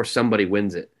before somebody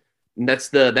wins it. And that's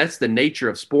the nature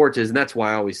of sports and that's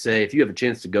why I always say if you have a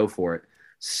chance to go for it,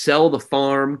 sell the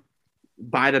farm,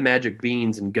 buy the magic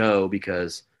beans and go,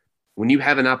 because when you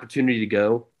have an opportunity to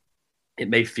go, it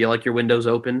may feel like your window's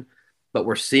open, but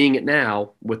we're seeing it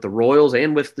now with the Royals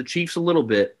and with the Chiefs a little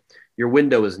bit. Your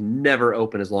window is never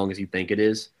open as long as you think it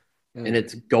is. And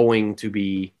it's going to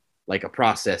be like a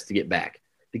process to get back,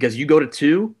 because you go to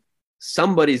 2,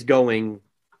 somebody's going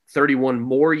 31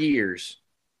 more years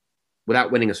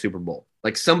without winning a Super Bowl.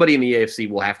 Like somebody in the AFC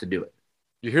will have to do it.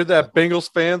 You hear that,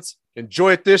 Bengals fans?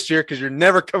 Enjoy it this year because you're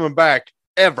never coming back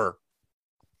ever.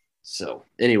 So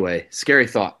anyway, scary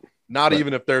thought. Not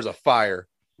even if there's a fire.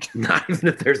 Not even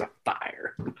if there's a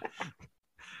fire.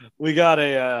 We got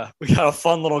a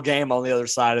fun little game on the other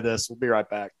side of this. We'll be right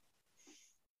back.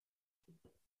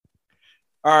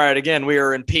 All right, again, we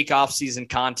are in peak off-season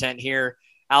content here.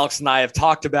 Alex and I have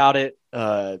talked about it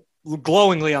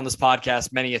glowingly on this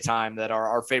podcast many a time that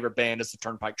our favorite band is the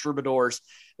Turnpike Troubadours.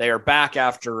 They are back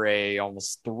after a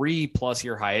almost 3+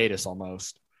 year hiatus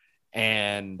almost.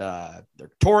 And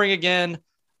they're touring again.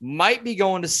 Might be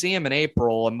going to see them in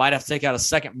April and might have to take out a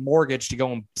second mortgage to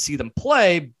go and see them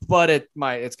play, but it's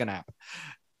going to happen.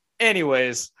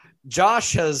 Anyways,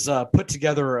 Josh has put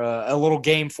together a little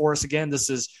game for us again. This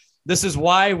is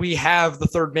why we have the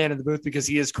third man in the booth, because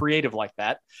he is creative like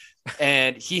that.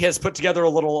 And he has put together a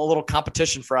little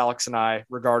competition for Alex and I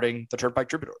regarding the Turnpike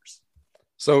Troubadours.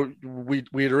 So we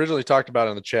had originally talked about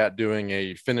in the chat doing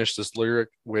a finish this lyric,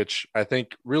 which I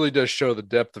think really does show the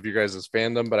depth of your guys'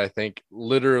 fandom, but I think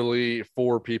literally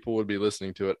 4 people would be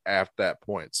listening to it at that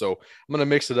point. So I'm going to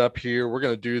mix it up here. We're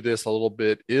going to do this a little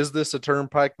bit. Is this a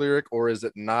Turnpike lyric or is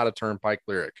it not a Turnpike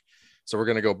lyric? So we're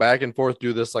going to go back and forth,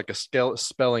 do this like a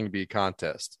spelling bee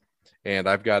contest. And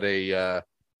I've got I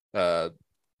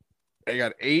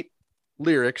got 8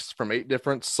 lyrics from 8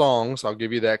 different songs. I'll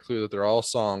give you that clue that they're all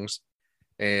songs.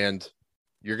 And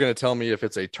you're going to tell me if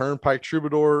it's a Turnpike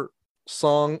Troubadour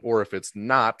song or if it's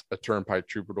not a Turnpike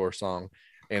Troubadour song.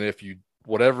 And if you,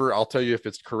 whatever, I'll tell you if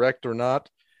it's correct or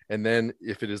not. And then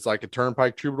if it is like a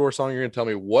Turnpike Troubadour song, you're going to tell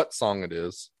me what song it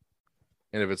is.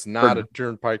 And if it's not a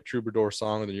Turnpike Troubadour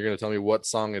song, then you're going to tell me what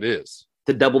song it is.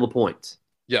 To double the points.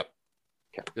 Yep.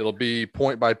 It'll be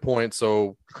point by point.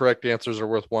 So correct answers are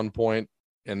worth 1 point,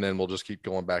 and then we'll just keep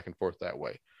going back and forth that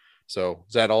way. So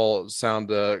does that all sound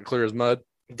clear as mud?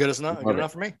 Good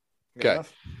enough for me. Okay.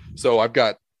 So I've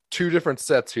got 2 different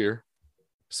sets here.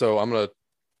 So I'm going to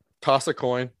toss a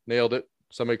coin. Nailed it.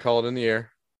 Somebody call it in the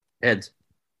air. Heads.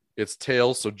 It's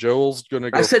tails. So Joel's going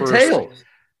to go I said first. tails.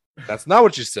 That's not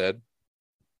what you said.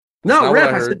 No,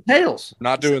 Ref, I said tails.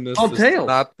 Not doing this.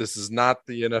 Tails. This is not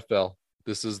the NFL.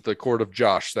 This is the court of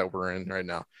Josh that we're in right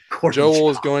now. Court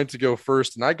Joel is going to go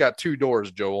first, and I got 2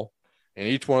 doors, Joel, and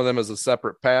each one of them is a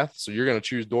separate path. So you're going to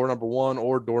choose door number 1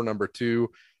 or door number 2.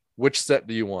 Which set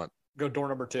do you want? Go door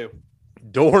number 2.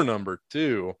 Door number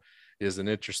 2 is an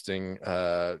interesting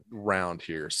round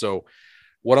here. So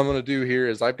what I'm going to do here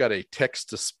is I've got a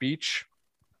text-to-speech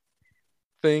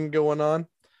thing going on.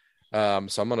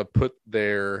 So I'm going to put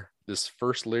this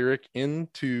first lyric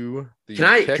into the Can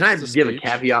I give a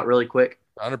caveat really quick?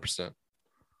 100%.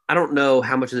 I don't know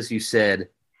how much of this you said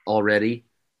already.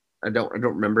 I don't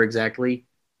remember exactly.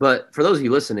 But for those of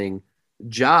you listening,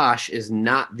 Josh is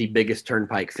not the biggest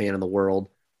Turnpike fan in the world.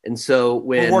 And so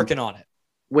we're working on it.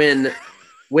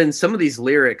 When some of these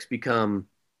lyrics become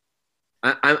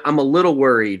I'm a little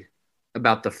worried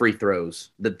about the free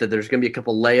throws, that there's going to be a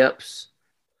couple layups.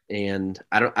 And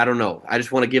I don't know. I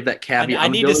just want to give that caveat. I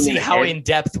need to see how in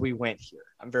depth we went here.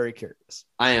 I'm very curious.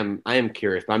 I am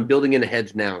curious, but I'm building in a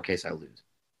hedge now in case I lose.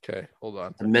 Okay, hold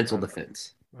on. A mental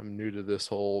defense. I'm new to this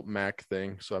whole Mac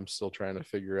thing, so I'm still trying to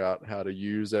figure out how to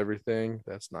use everything.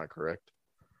 That's not correct.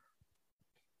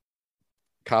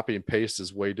 Copy and paste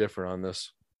is way different on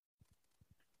this.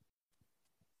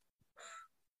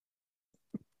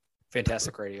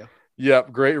 Fantastic radio.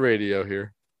 Yep, great radio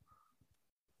here.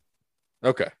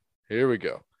 Okay, here we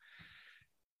go.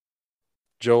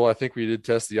 Joel, I think we did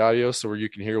test the audio so where you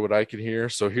can hear what I can hear.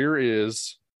 So here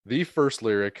is the first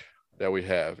lyric that we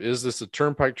have. Is this a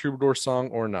Turnpike Troubadour song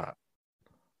or not?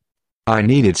 I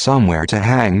needed somewhere to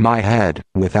hang my head.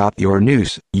 Without your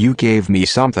noose, you gave me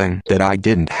something that I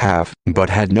didn't have,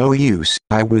 but had no use.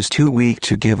 I was too weak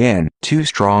to give in, too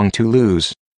strong to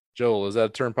lose. Joel, is that a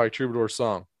Turnpike Troubadour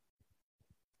song?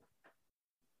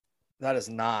 That is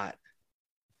not.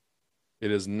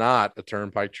 It is not a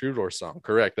Turnpike Troubadour song.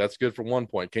 Correct. That's good for 1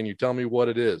 point. Can you tell me what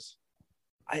it is?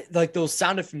 I like those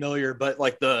sounded familiar, but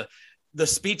like the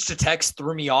speech to text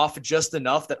threw me off just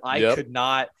enough that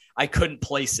I couldn't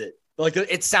place it. Like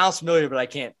it sounds familiar, but I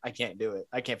can't do it.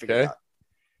 I can't figure it out.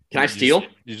 Can I steal?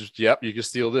 You can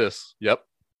steal this. Yep.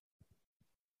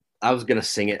 I was gonna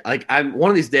sing it. Like one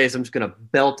of these days I'm just gonna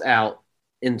belt out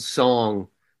in song,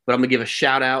 but I'm gonna give a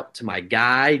shout out to my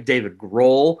guy, David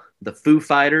Grohl, the Foo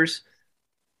Fighters.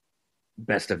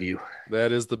 Best of You.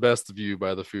 That is the Best of You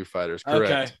by the Foo Fighters.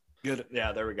 Correct. Okay. Good.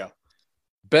 Yeah, there we go.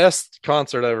 Best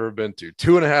concert I've ever been to.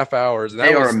 2.5 hours.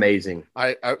 They are amazing.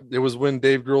 It was when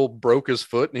Dave Grohl broke his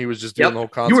foot and he was just doing the whole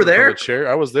concert. You were there? From the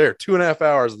chair. I was there. 2.5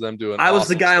 hours of them doing. I was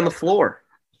the guy on the floor.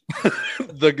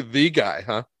 the guy,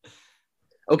 huh?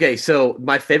 Okay, so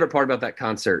my favorite part about that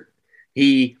concert,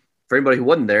 for anybody who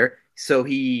wasn't there, so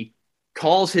he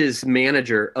calls his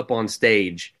manager up on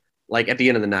stage, like at the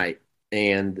end of the night,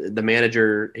 and the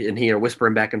manager and he are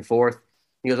whispering back and forth.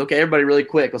 He goes, okay, everybody really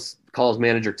quick, let's call his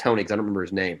manager Tony, because I don't remember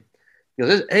his name. He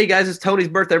goes, hey guys, it's Tony's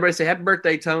birthday. Everybody say happy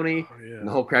birthday, Tony. Oh, yeah. And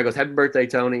the whole crowd goes, happy birthday,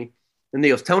 Tony. And he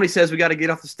goes, Tony says we got to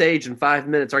get off the stage in 5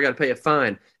 minutes or I got to pay a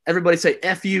fine. Everybody say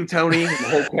F you, Tony. And the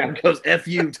whole crowd goes, F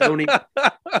you, Tony.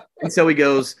 And so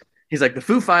he's like, the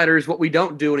Foo Fighters, what we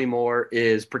don't do anymore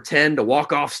is pretend to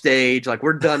walk off stage like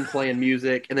we're done playing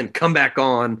music and then come back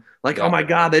on like, oh my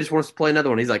God, they just want us to play another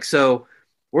one. He's like, so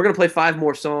we're going to play 5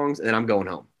 more songs and then I'm going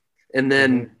home. And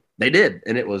then they did,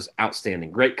 and it was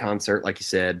outstanding. Great concert, like you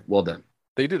said. Well done.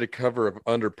 They did a cover of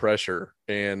Under Pressure,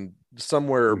 and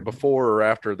somewhere before or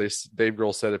after, Dave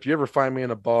Grohl said, if you ever find me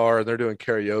in a bar and they're doing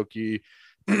karaoke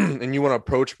and you want to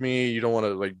approach me, you don't want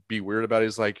to like be weird about it.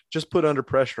 He's like, just put Under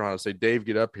Pressure on and say, Dave,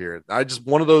 get up here. I just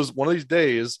one of these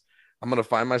days, I'm going to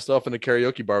find myself in a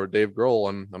karaoke bar with Dave Grohl,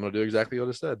 and I'm going to do exactly what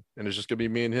I said. And it's just going to be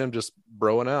me and him just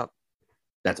broing out.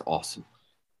 That's awesome.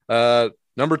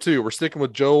 Number 2, we're sticking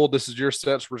with Joel. This is your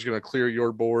set. So we're just going to clear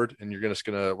your board, and we're going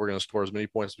to score as many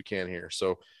points as we can here.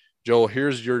 So, Joel,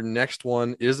 here's your next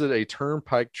one. Is it a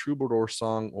Turnpike Troubadour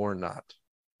song or not?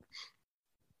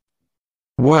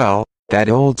 Well, that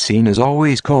old scene is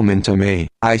always coming to me.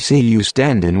 I see you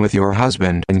standing with your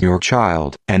husband and your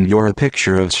child, and you're a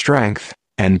picture of strength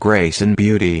and grace and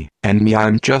beauty. And me,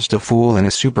 I'm just a fool and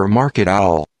a supermarket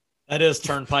owl. That is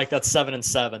Turnpike. That's 7 and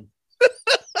 7.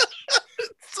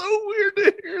 So weird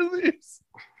to hear these.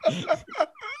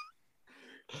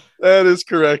 That is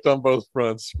correct on both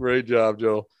fronts. Great job,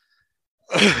 Joe.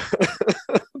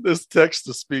 This text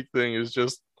to speak thing is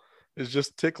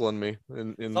just tickling me.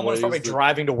 In Someone's probably ways that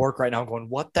driving to work right now going,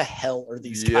 what the hell are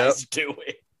these Yep. guys doing?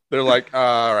 they're like,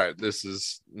 all right, this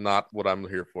is not what I'm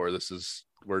here for.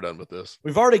 We're done with this.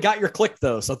 We've already got your click,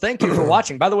 though. So thank you for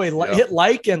watching. By the way, Yep. hit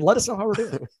like and let us know how we're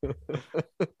doing.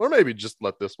 Or maybe just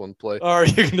let this one play. Or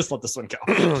you can just let this one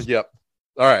go. Yep.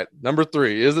 All right. Number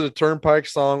 3. Is it a Turnpike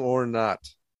song or not?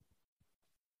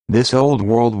 This old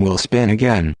world will spin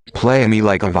again. Play me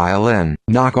like a violin.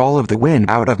 Knock all of the wind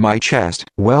out of my chest.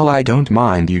 Well, I don't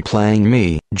mind you playing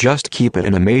me. Just keep it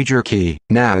in a major key.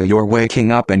 Now you're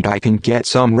waking up and I can get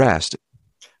some rest.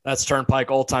 That's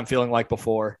Turnpike, old time feeling like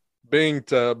before.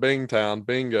 Bingtown.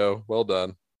 Bingo. Well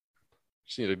done.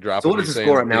 Just need to drop So it. what is the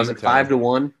score right now? Is it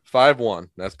 5-1? 5-1.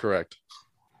 That's correct.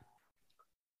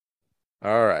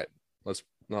 All right. I'm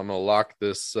gonna lock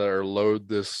this or load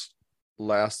this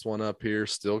last one up here.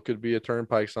 Still could be a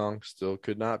Turnpike song. Still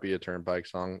could not be a Turnpike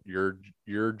song.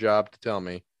 Your job to tell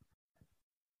me.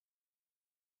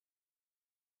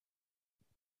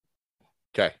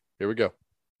 Okay, here we go.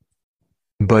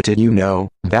 But did you know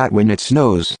that when it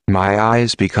snows, my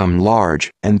eyes become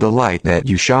large, and the light that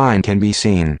you shine can be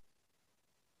seen?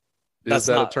 Is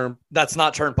that a term? That's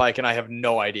not Turnpike, and I have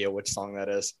no idea which song that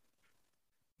is.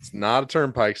 It's not a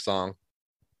Turnpike song.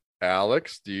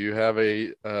 Alex, do you have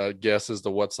a guess as to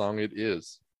what song it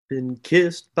is? Been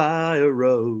kissed by a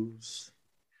rose.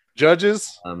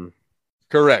 Judges?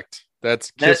 Correct.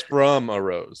 That's Kiss from a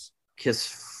Rose. Kiss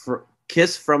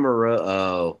from a rose.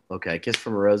 Oh, okay. Kiss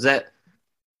from a rose. Is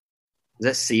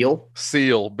that Seal?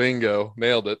 Seal. Bingo.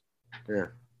 Nailed it. Yeah.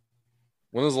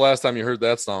 When was the last time you heard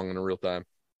that song in a real time?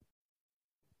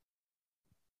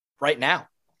 Right now.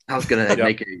 I was gonna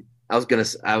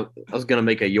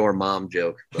make a your mom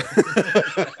joke.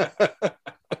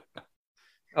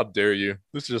 How dare you?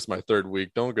 This is just my 3rd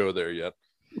week. Don't go there yet.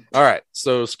 All right.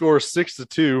 So score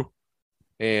 6-2.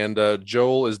 And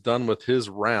Joel is done with his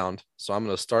round. So I'm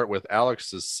going to start with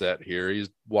Alex's set here. He's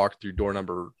walked through door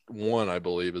number 1, I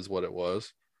believe is what it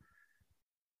was.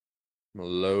 I'm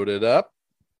going to load it up.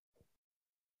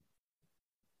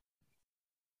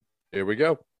 Here we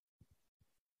go.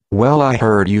 Well, I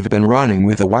heard you've been running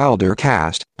with a wilder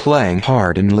cast, playing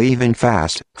hard and leaving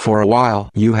fast. For a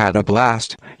while, you had a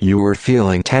blast. You were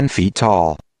feeling 10 feet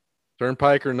tall.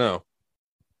 Turnpike or no?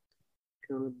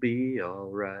 Gonna be all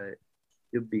right.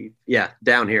 You'll be,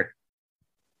 down here.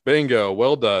 Bingo.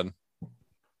 Well done.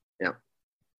 Yeah.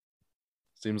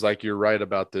 Seems like you're right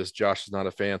about this. Josh is not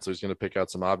a fan, so he's going to pick out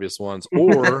some obvious ones.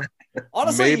 Or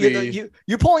honestly, maybe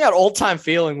you pulling out old time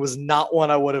feeling was not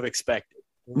one I would have expected.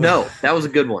 No, that was a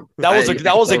good one. That was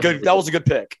a good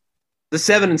pick. The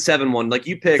 7-7 one, like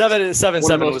you picked 7-7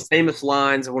 one of the most famous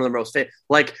lines and one of the most famous.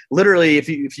 Like literally, if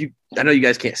you, I know you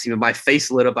guys can't see, but my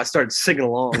face lit up. I started singing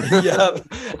along. Yep.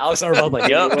 Alex and I were both like,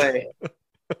 yep.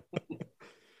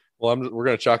 Well, we're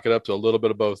going to chalk it up to a little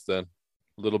bit of both then.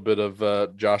 A little bit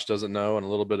of Josh doesn't know and a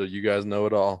little bit of you guys know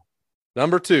it all.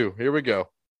 Number 2, here we go.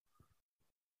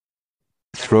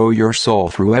 Throw your soul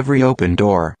through every open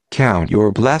door. Count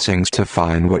your blessings to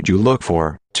find what you look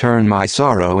for. Turn my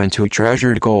sorrow into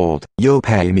treasured gold. You'll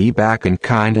pay me back in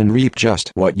kind and reap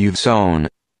just what you've sown.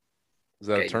 Is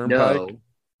that a Turnpike? No.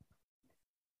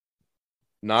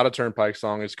 Not a Turnpike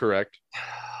song is correct.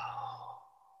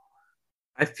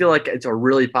 I feel like it's a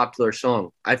really popular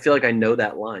song. I feel like I know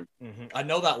that line. Mm-hmm. I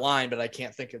know that line, but I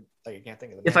can't think of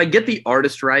the If I get the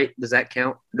artist right, does that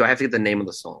count? Do I have to get the name of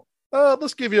the song?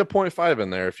 Let's give you a 0.5 in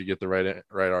there if you get the right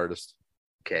artist.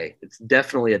 Okay, it's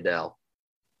definitely Adele.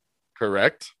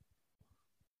 Correct.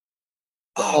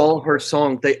 All her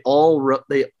songs, they all wrote.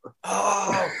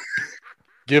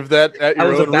 Give that at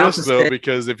your own risk though, say,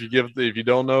 because if you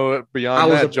don't know it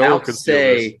beyond that, Joel could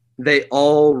say they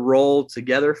all roll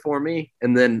together for me,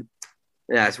 and then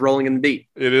it's rolling in the deep.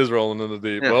 It is rolling in the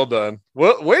deep. Yeah. Well done.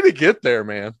 Well, way to get there,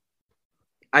 man.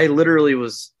 I literally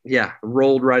was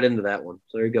rolled right into that one.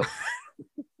 So there you go.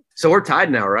 So we're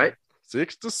tied now, right?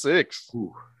 6-6.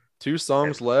 Ooh. 2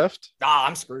 songs left.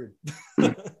 I'm screwed.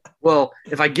 Well,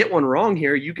 if I get one wrong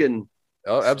here, you can.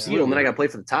 Oh, absolutely. And then I got to play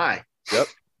for the tie. Yep.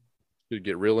 Could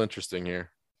get real interesting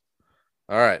here.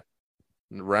 All right.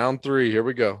 Round 3. Here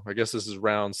we go. I guess this is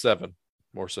round 7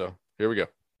 more so. Here we go.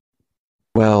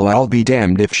 Well, I'll be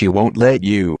damned if she won't let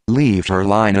you leave her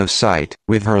line of sight,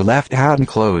 with her left hand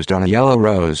closed on a yellow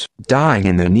rose, dying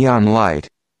in the neon light.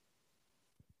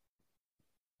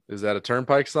 Is that a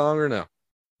Turnpike song or no?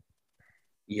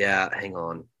 Yeah, hang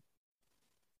on.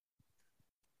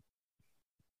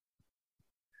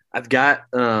 I've got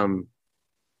Down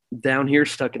Here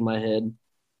stuck in my head.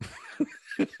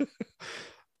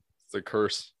 It's a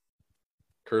curse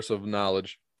of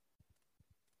knowledge.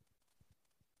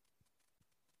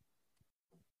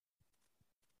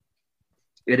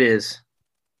 It is.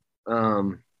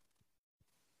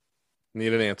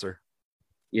 Need an answer.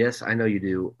 Yes, I know you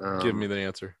do. Give me the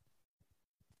answer.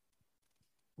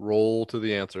 Roll to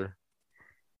the answer.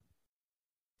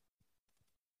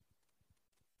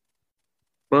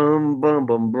 Boom, boom,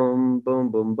 boom, boom,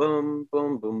 boom, boom, boom,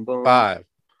 boom, boom, boom. 5,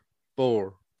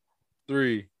 4,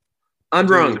 3.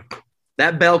 Unrung.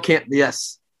 That bell can't.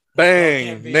 Yes. Bang!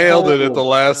 Can't be Nailed it at held. the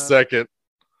last second.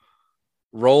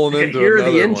 Rolling I could into hear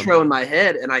another the intro one. in my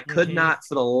head, and I could not,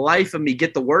 for the life of me,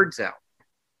 get the words out.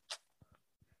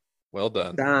 Well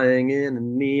done. Dying in a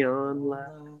neon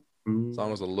light.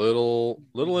 Song was a little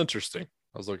interesting.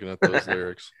 I was looking at those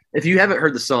lyrics. If you haven't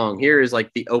heard the song, here is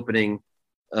like the opening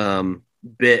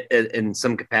bit in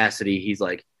some capacity.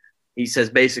 He says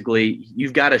basically,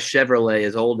 you've got a Chevrolet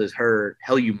as old as her.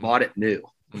 Hell, you bought it new.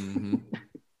 Mm-hmm.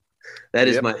 That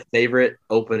is my favorite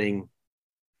opening.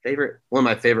 One of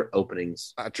my favorite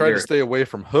openings. I tried to stay away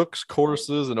from hooks,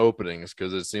 choruses, and openings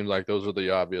because it seems like those are the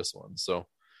obvious ones. So,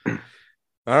 all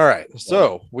right.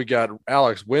 So we got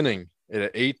Alex winning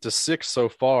at 8-6 so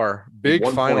far. Big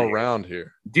 1 final point. round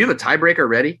here. Do you have a tiebreaker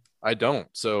ready? I don't.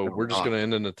 So we're just going to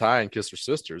end in a tie and kiss our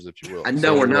sisters, if you will. No,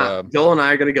 So, we're not. Joel and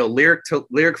I are going to go lyric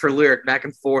for lyric, back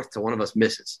and forth till one of us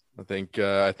misses. I think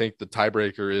the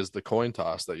tiebreaker is the coin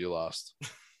toss that you lost.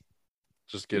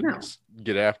 Just get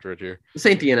after it here. This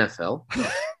ain't the NFL.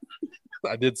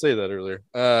 I did say that earlier.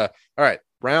 All right,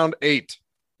 round 8.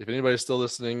 If anybody's still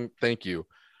listening, thank you.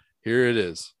 Here it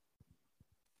is.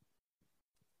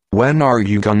 When are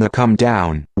you gonna come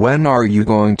down? When are you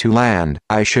going to land?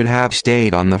 I should have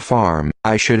stayed on the farm.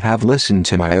 I should have listened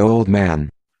to my old man.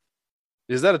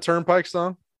 Is that a Turnpike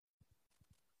song?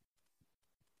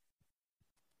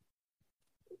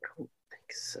 I don't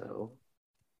think so.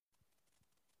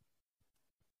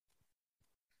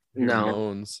 No,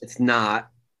 Moans. it's not.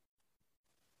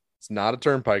 It's not a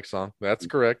Turnpike song. That's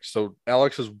correct. So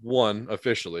Alex has won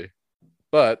officially,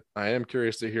 but I am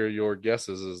curious to hear your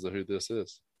guesses as to who this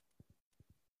is.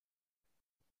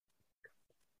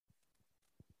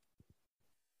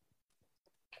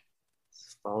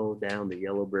 Follow down the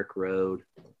yellow brick road.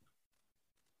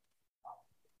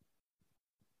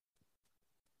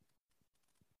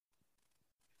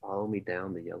 Follow me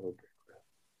down the yellow brick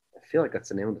road. I feel like that's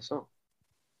the name of the song.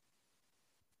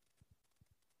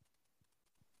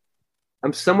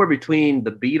 I'm somewhere between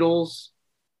the Beatles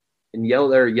and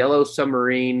Yellow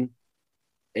Submarine,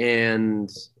 and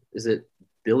is it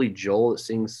Billy Joel that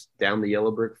sings "Down the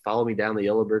Yellow Brick"? Follow me down the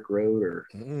yellow brick road, or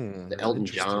the Elton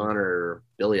John, or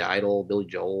Billy Idol, Billy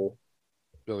Joel,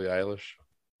 Billie Eilish.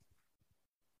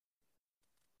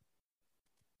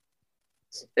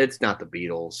 It's not the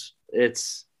Beatles.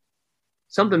 It's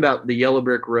something about the yellow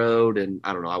brick road, and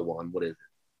I don't know. I won. What is it?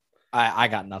 I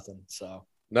got nothing. So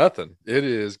Nothing. It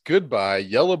is Goodbye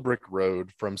Yellow Brick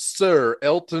Road from Sir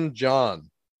Elton John.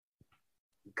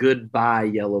 Goodbye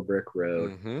Yellow Brick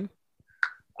Road. Mm-hmm.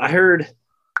 I heard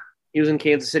he was in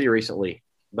Kansas City recently,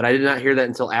 but I did not hear that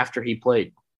until after he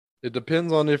played. It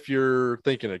depends on if you're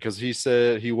thinking it, because he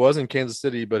said he was in Kansas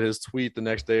City, but his tweet the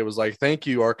next day was like, "Thank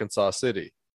you, Arkansas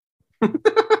City."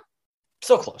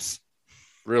 so close.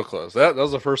 Real close. That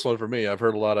was the first one for me. I've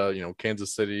heard a lot of,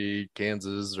 Kansas City,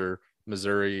 Kansas, or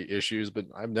Missouri issues, but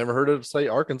I've never heard it say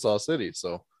Arkansas City.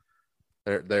 So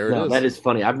there it is. That is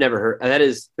funny. I've never heard that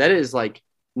is like,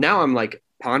 now I'm like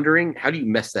pondering, how do you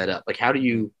mess that up? Like, how do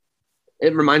you,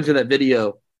 it reminds me of that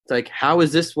video. It's like, how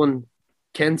is this one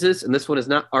Kansas and this one is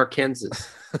not Arkansas?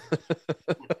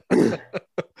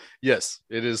 Yes,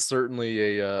 it is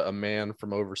certainly a man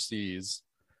from overseas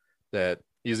that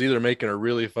he's either making a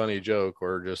really funny joke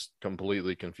or just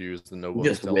completely confused and no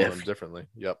one's telling him differently.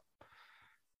 Yep.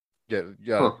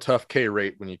 Got a tough K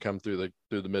rate when you come through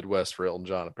the Midwest for Elton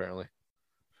John, apparently.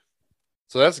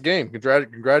 So that's the game.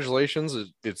 Congratulations.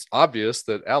 It's obvious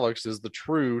that Alex is the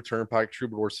true Turnpike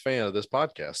Troubadours fan of this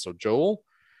podcast. So Joel,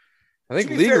 I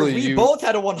think legally we both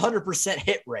had a 100%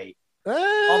 hit rate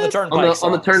on the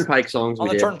Turnpike songs. On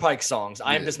the Turnpike songs.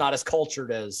 I am just not as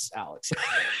cultured as Alex.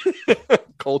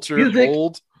 Cultured,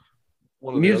 old.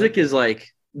 Music is like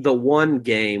the one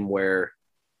game where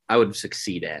I would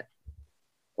succeed at.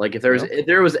 Like if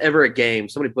there was ever a game,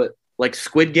 somebody put like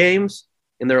Squid Games,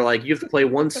 and they're like, you have to play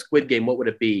one Squid Game. What would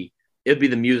it be? It'd be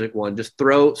the music one. Just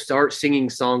start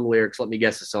singing song lyrics. Let me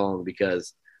guess a song,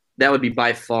 because that would be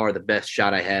by far the best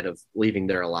shot I had of leaving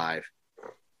there alive.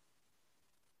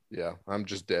 Yeah, I'm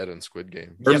just dead in Squid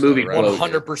Game. Or movie quotes.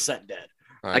 100% dead.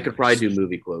 I could probably do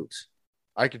movie quotes.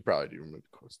 I could probably do movie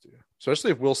quotes too,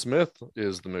 especially if Will Smith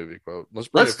is the movie quote.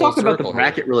 Let's talk about the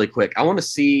bracket really quick. I want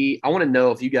to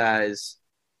know if you guys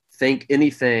think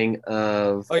anything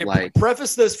of Okay, like.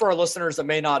 preface this for our listeners that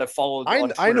may not have followed.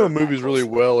 I know movies really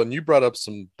well, and you brought up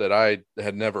some that I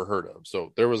had never heard of.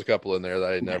 So there was a couple in there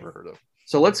that I had never heard of.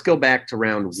 So let's go back to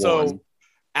round one.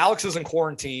 Alex is in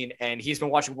quarantine, and he's been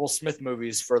watching Will Smith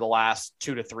movies for the last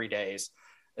 2 to 3 days.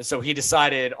 And so he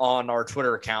decided on our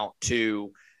Twitter account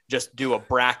to just do a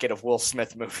bracket of Will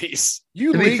Smith movies.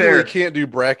 You legally can't do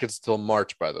brackets till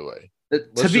March, by the way.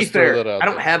 To be fair, I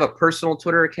don't have a personal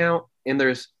Twitter account, and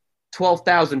there's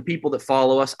 12,000 people that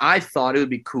follow us. I thought it would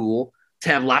be cool to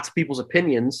have lots of people's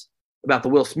opinions about the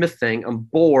Will Smith thing. I'm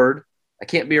bored. I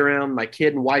can't be around my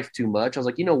kid and wife too much. I was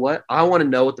like, you know what? I want to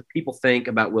know what the people think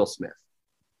about Will Smith.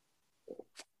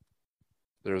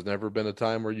 There's never been a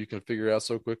time where you can figure it out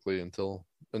so quickly until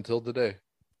today.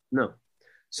 No.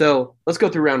 So let's go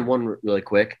through round one really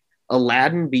quick.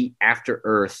 Aladdin beat After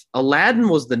Earth. Aladdin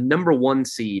was the number 1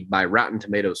 seed by Rotten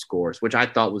Tomatoes scores, which I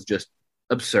thought was just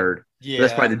absurd. Yeah. But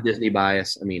that's probably the Disney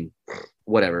bias. I mean,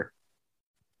 whatever.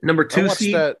 Number 2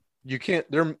 seed. That. You can't.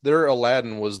 Their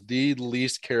Aladdin was the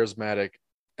least charismatic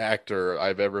actor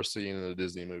I've ever seen in a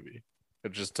Disney movie.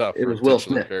 It's just tough. It was Will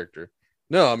Smith. Character.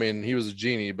 No, I mean he was a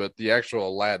genie, but the actual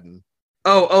Aladdin.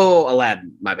 Oh,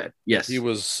 Aladdin. My bad. Yes, he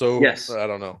was so. Yes. I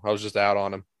don't know. I was just out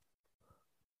on him.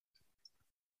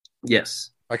 Yes,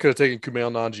 I could have taken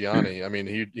Kumail Nanjiani. I mean,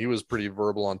 he was pretty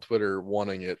verbal on Twitter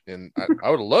wanting it, and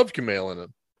I would have loved Kumail in it.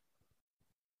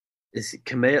 Is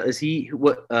Kumail? Is he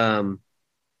what?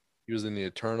 He was in the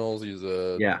Eternals. He's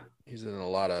in a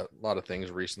lot of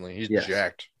things recently. He's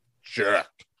jacked.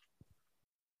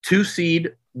 2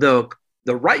 seed, the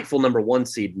rightful number 1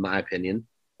 seed, in my opinion.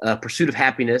 Pursuit of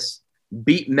Happiness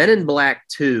beat Men in Black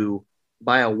 2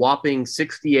 by a whopping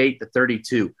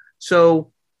 68-32.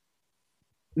 So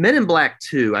Men in Black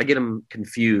 2, I get them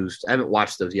confused. I haven't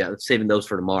watched those yet. I'm saving those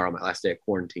for tomorrow, my last day of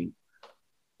quarantine.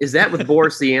 Is that with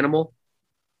Boris the Animal?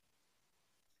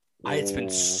 It's been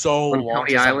so long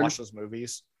since I watched those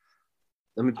movies.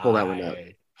 Let me pull that one up.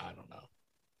 I don't know.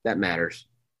 That matters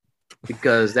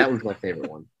because that one's my favorite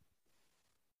one.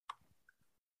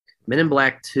 Men in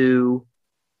Black 2.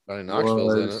 Johnny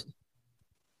Knoxville's in it.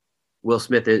 Will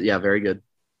Smith is, very good.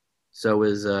 So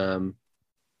is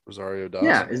Rosario Dawson.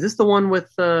 Yeah, is this the one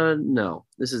with no,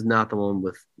 this is not the one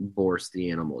with Boris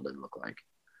the Animal, it doesn't look like.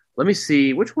 Let me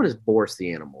see, which one is Boris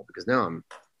the Animal? Because now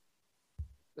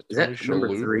is that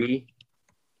number 3?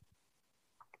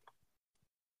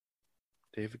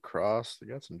 David Cross. They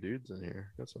got some dudes in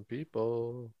here. Got some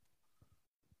people.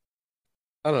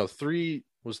 I don't know. 3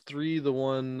 was 3 the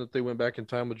one that they went back in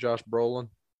time with Josh Brolin?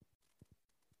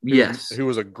 Yes. Who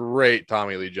was a great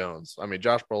Tommy Lee Jones. I mean,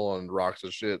 Josh Brolin rocks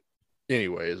his shit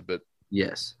anyways, but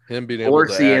yes. Him being able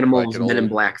Boris to the act Animals, like Men in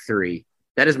Black 3.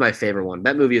 That is my favorite one.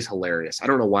 That movie is hilarious. I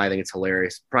don't know why I think it's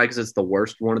hilarious. Probably because it's the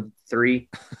worst one of the 3,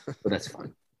 but that's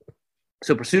fun.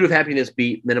 So Pursuit of Happiness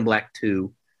beat Men in Black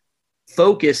 2.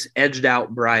 Focus edged out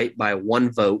Bright by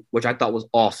 1 vote, which I thought was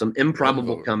awesome.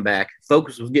 Improbable comeback.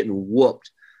 Focus was getting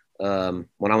whooped when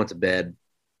I went to bed.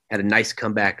 Had a nice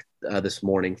comeback this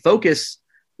morning. Focus,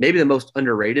 maybe the most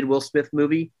underrated Will Smith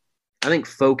movie. I think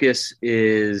Focus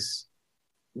is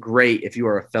great if you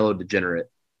are a fellow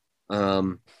degenerate.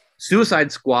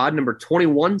 Suicide Squad, number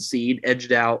 21 seed,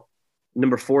 edged out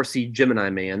number 4 seed Gemini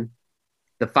Man.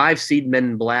 The 5 seed Men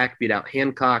in Black beat out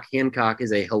Hancock. Hancock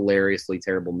is a hilariously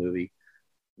terrible movie.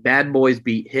 Bad Boys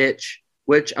beat Hitch,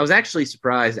 which I was actually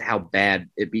surprised at how bad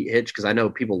it beat Hitch because I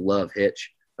know people love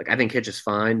Hitch. Like, I think Hitch is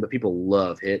fine, but people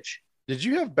love Hitch. Did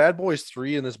you have Bad Boys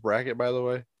 3 in this bracket, by the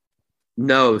way?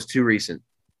 No, it was too recent.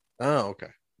 Oh, okay.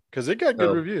 Because it got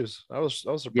good reviews. I was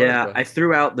surprised. Yeah, I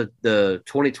threw out the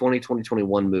 2020,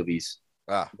 2021 movies,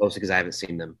 mostly because I haven't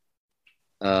seen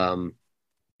them.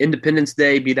 Independence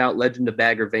Day beat out Legend of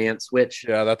Bagger Vance, which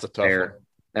that's a tough one.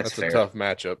 That's fair. A tough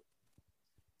matchup.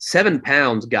 7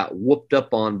 Pounds got whooped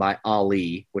up on by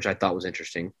Ali, which I thought was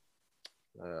interesting.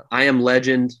 I Am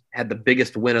Legend had the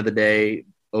biggest win of the day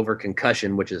over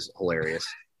Concussion, which is hilarious.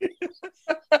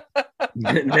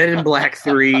 Men in Black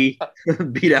 3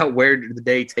 beat out Where the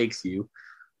Day Takes You.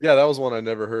 Yeah, that was one I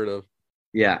never heard of.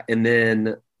 Yeah, and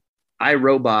then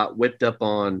iRobot whipped up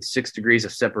on 6 Degrees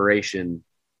of Separation.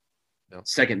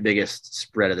 Second biggest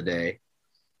spread of the day.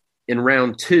 In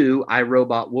round 2,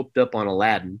 iRobot whooped up on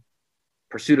Aladdin.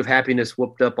 Pursuit of Happiness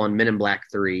whooped up on Men in Black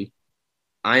 3.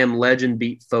 I Am Legend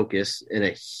beat Focus in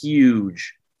a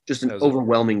huge, just an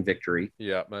overwhelming victory.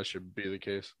 Yeah, that should be the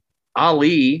case.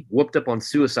 Ali whooped up on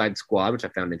Suicide Squad, which I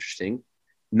found interesting.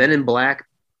 Men in Black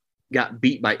got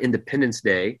beat by Independence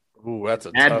Day. Ooh, that's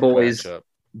a tough matchup.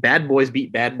 Bad Boys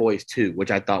beat Bad Boys 2,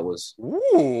 which I thought was...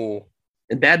 Ooh.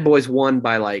 And Bad Boys won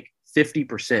by like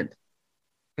 50%.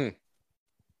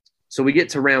 So we get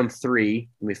to round 3.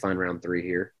 Let me find round 3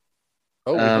 here.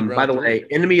 Oh, we did round by the 3. way,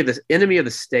 Enemy of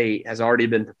the State has already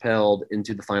been propelled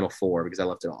into the final 4 because I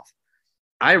left it off.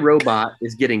 iRobot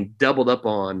is getting doubled up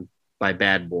on by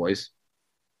Bad Boys.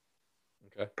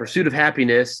 Okay. Pursuit of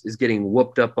Happiness is getting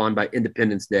whooped up on by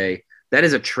Independence Day. That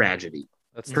is a tragedy.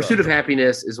 That's Pursuit tough. of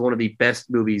Happiness is one of the best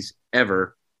movies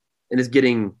ever and is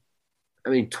getting,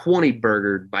 20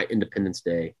 burgered by Independence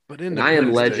Day. But And I Am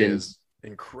Independence Day Legend is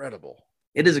incredible.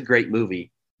 It is a great movie.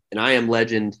 And I Am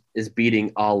Legend is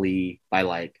beating Ali by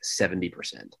like 70%.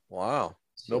 Wow.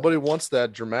 Nobody wants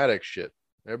that dramatic shit.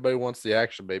 Everybody wants the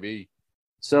action, baby.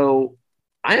 So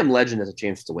I Am Legend has a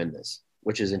chance to win this,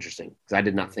 which is interesting because I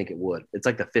did not think it would. It's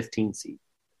like the 15 seed.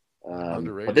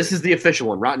 But this is the official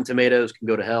one. Rotten Tomatoes can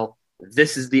go to hell.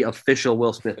 This is the official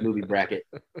Will Smith movie bracket.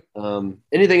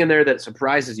 Anything in there that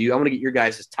surprises you? I want to get your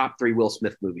guys' top 3 Will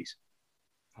Smith movies.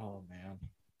 Oh, man.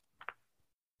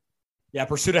 Yeah,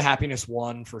 Pursuit of Happiness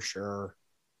won for sure.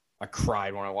 I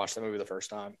cried when I watched the movie the first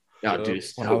time. Oh, dude,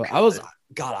 When so I was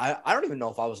God, I don't even know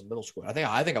if I was in middle school. I think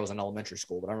I was in elementary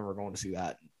school, but I remember going to see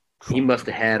that. he must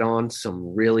have had on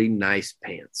some really nice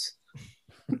pants.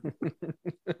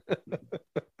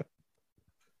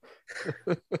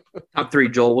 Top 3,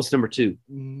 Joel. What's number 2?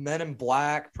 Men in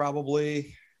Black,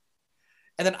 probably.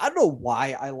 And then I don't know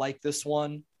why I like this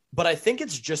one, but I think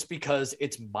it's just because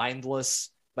it's mindless,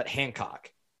 but Hancock.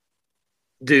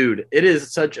 Dude, it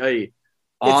is such a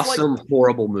awesome,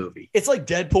 horrible movie. It's like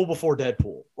Deadpool before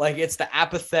Deadpool. Like, it's the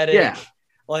apathetic,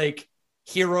 like,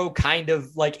 hero kind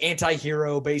of, like,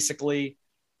 anti-hero, basically.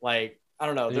 Like, I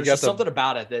don't know. There's just something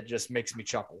about it that just makes me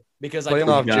chuckle. Because playing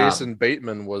off job. Jason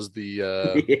Bateman was the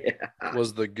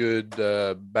was the good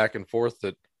back and forth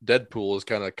that Deadpool has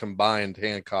kind of combined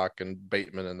Hancock and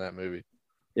Bateman in that movie.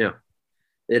 Yeah,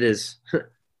 it is.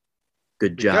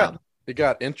 Good job. It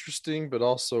got interesting, but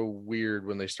also weird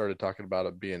when they started talking about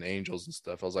it being angels and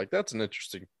stuff. I was like, that's an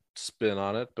interesting spin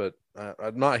on it, but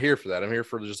I'm not here for that. I'm here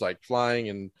for just like flying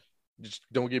and just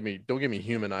don't get me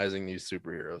humanizing these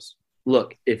superheroes.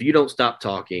 Look, if you don't stop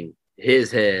talking,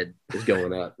 his head is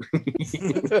going up.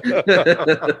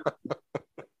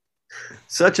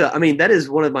 That is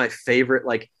one of my favorite,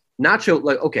 like Nacho,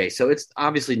 like, okay, so it's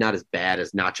obviously not as bad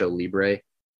as Nacho Libre.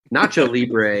 Nacho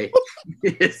Libre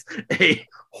is a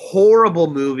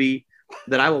horrible movie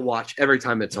that I will watch every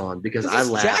time it's on because I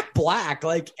laugh. Jack Black,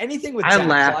 like anything with Jack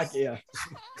Black, yeah,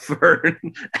 for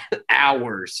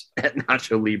hours at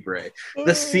Nacho Libre.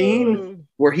 The scene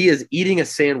where he is eating a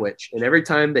sandwich, and every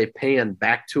time they pan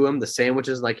back to him, the sandwich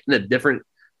is like in a different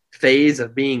phase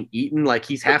of being eaten. Like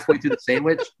he's halfway through the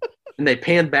sandwich, and they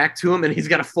pan back to him, and he's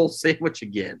got a full sandwich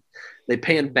again. They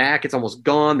pan back, it's almost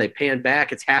gone. They pan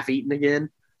back, it's half eaten again.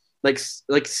 Like,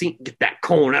 get that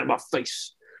corn out of my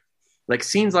face. Like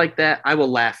scenes like that, I will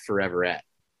laugh forever at.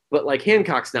 But like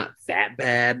Hancock's not that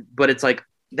bad, but it's like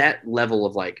that level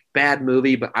of like bad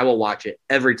movie. But I will watch it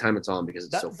every time it's on because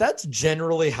it's so fun. That's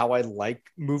generally how I like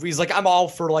movies. Like I'm all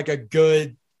for like a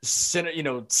good,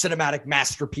 cinematic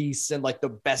masterpiece and like the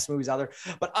best movies out there.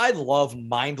 But I love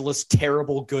mindless,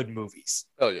 terrible, good movies.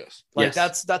 Oh yes, like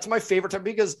that's my favorite type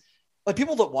because like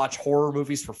people that watch horror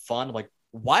movies for fun, like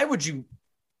why would you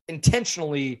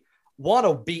intentionally want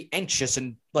to be anxious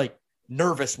and like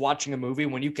nervous watching a movie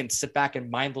when you can sit back and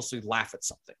mindlessly laugh at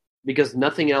something? Because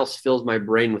nothing else fills my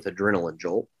brain with adrenaline,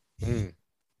 Joel.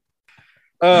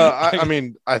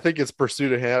 I think it's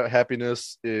Pursuit of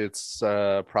Happiness. It's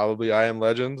probably I Am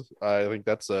Legend. I think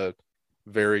that's a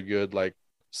very good like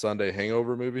Sunday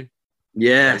hangover movie.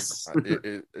 Yes.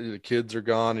 The kids are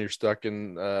gone. You're stuck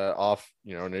in off,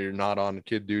 and you're not on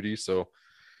kid duty. So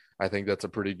I think that's a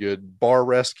pretty good. Bar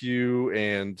Rescue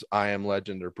and I Am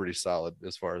Legend are pretty solid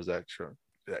as far as that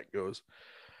goes.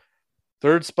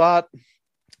 Third spot,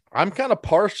 I'm kind of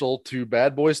partial to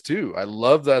Bad Boys 2. I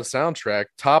love that soundtrack.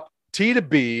 Top T to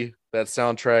B, that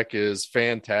soundtrack is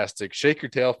fantastic. Shake Your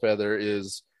Tail Feather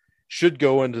should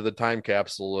go into the time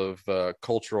capsule of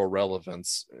cultural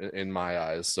relevance in my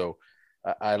eyes. So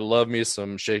I love me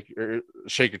some Shake Your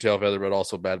Tail Feather, but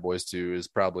also Bad Boys 2 is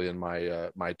probably in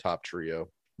my top trio.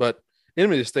 But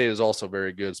Enemy of the State is also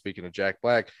very good. Speaking of Jack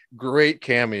Black, great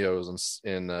cameos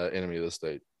in Enemy of the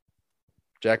State.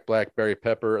 Jack Black, Barry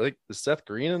Pepper. I think is Seth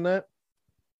Green in that?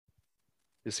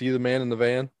 Is he the man in the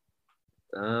van?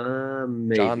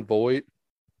 Maybe. John Voight.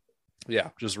 Yeah,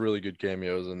 just really good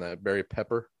cameos in that. Barry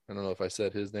Pepper. I don't know if I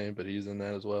said his name, but he's in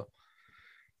that as well.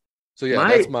 So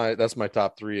yeah, that's my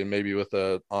top 3, and maybe with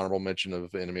a honorable mention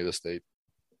of Enemy of the State.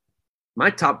 My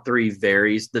top 3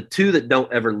 varies. The 2 that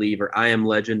don't ever leave are I Am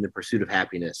Legend and Pursuit of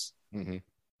Happiness. Mm-hmm.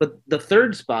 But the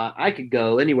third spot, I could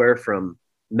go anywhere from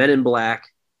Men in Black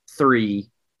 3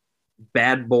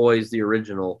 Bad Boys, the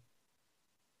original,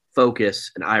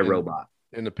 Focus, and iRobot.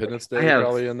 Independence Day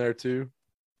probably in there too.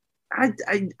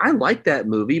 I like that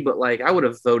movie, but like I would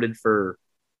have voted for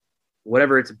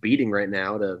whatever it's beating right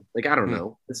now. To like I don't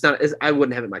know. I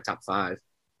wouldn't have it in my top 5.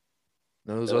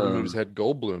 No, those other movies had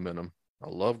Goldblum in them. I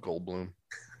love Goldblum.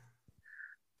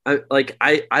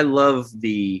 I love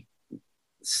the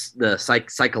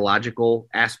psychological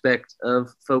aspect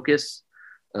of Focus,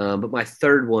 but my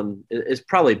third one is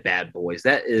probably Bad Boys.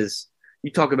 That is,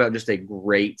 you talk about just a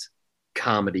great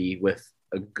comedy with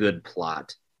a good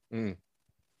plot.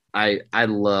 I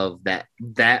love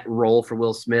that role for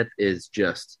Will Smith is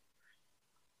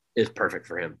perfect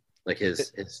for him. Like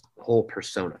his whole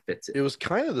persona fits it. It was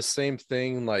kind of the same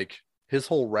thing. Like his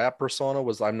whole rap persona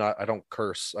was, I don't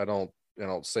curse. I don't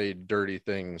say dirty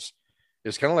things.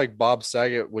 It's kind of like Bob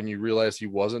Saget when you realize he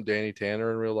wasn't Danny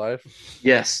Tanner in real life.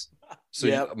 Yes.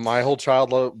 So my whole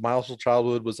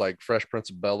childhood was like Fresh Prince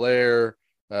of Bel-Air,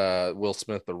 Will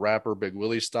Smith, the rapper, Big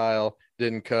Willie style,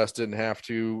 didn't cuss, didn't have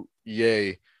to,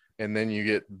 yay. And then you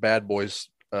get Bad Boys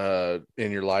in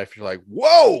your life. You're like,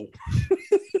 whoa.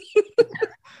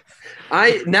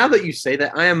 Now that you say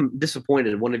that, I am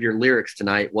disappointed one of your lyrics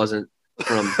tonight wasn't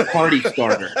from Party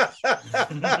Starter.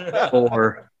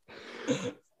 Or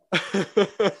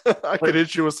I could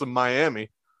hit you with some Miami.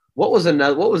 What was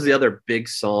the other big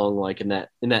song like in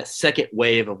that second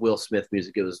wave of Will Smith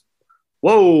music? It was,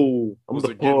 whoa, I'm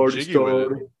the party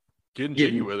starter. Getting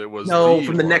jiggy with it was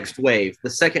from the next wave, the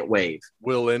second wave.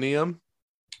 Willennium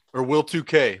or Will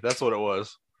 2K. That's what it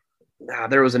was.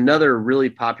 There was another really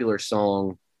popular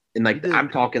song, and like I'm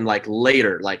talking like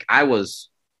later. Like I was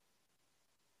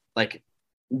like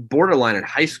borderline in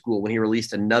high school when he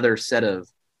released another set of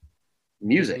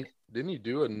music. Didn't he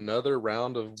do another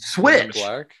round of Switch?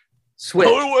 Switch.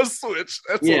 Oh, it was Switch.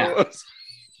 That's what it was.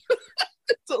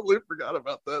 I totally forgot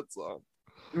about that song.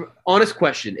 Honest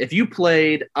question. If you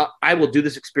played, I will do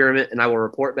this experiment and I will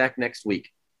report back next week.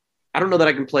 I don't know that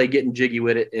I can play Getting Jiggy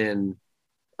With It in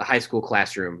a high school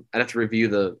classroom. I'd have to review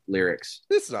the lyrics.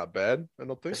 It's not bad. I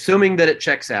don't think. Assuming that it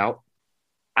checks out,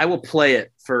 I will play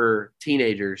it for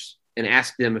teenagers and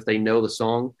ask them if they know the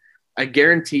song. I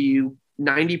guarantee you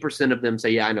 90% of them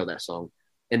say, yeah, I know that song.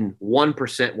 And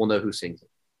 1% will know who sings it.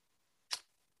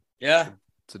 Yeah.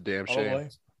 It's a damn shame.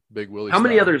 Big Willie. How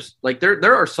many others? Like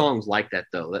there are songs like that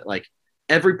though, that like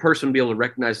every person would be able to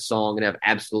recognize a song and have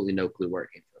absolutely no clue where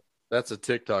it came from. That's a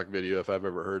TikTok video if I've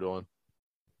ever heard one.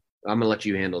 I'm gonna let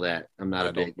you handle that. I'm not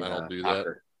I don't do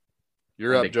talker. that.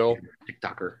 You're up, Joel.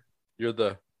 TikToker. You're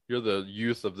the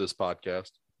youth of this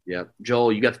podcast. Yeah,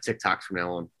 Joel, you got the TikToks from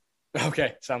now on.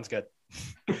 Okay, sounds good.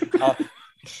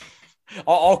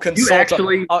 I'll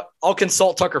consult. I'll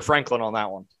consult Tucker Franklin on that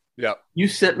one. Yeah. You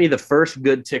sent me the first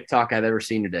good TikTok I've ever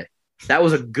seen today. That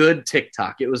was a good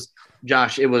TikTok. It was,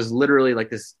 Josh, it was literally like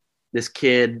this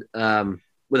kid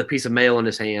with a piece of mail in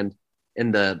his hand.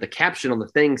 And the caption on the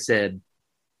thing said,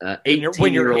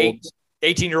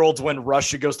 18-year-olds when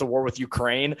Russia goes to war with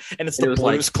Ukraine. And it's the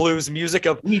Blues Clues music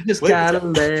of, we just got a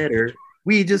letter.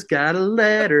 We just got a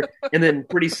letter. And then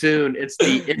pretty soon it's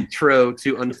the intro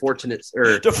to Unfortunate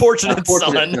Son.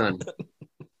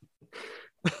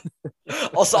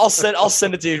 I'll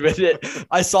send it to you. But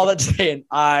I saw that today and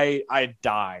I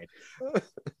died.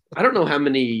 I don't know how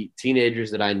many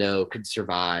teenagers that I know could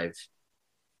survive.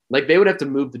 Like they would have to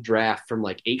move the draft from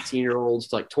like 18-year-olds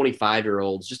to like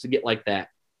 25-year-olds just to get like that.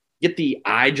 Get the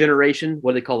I generation.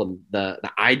 What do they call them? The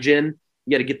I gen.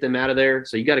 You got to get them out of there.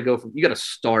 So you got to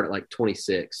start at like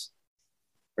 26.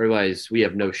 Otherwise, we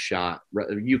have no shot.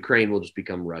 Ukraine will just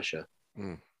become Russia.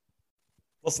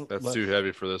 Listen, that's too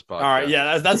heavy for this podcast. All right,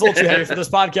 yeah, that's a little too heavy for this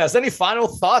podcast. Any final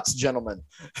thoughts, gentlemen?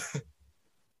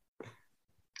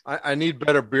 I need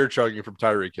better beer chugging from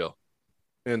Tyreek Hill.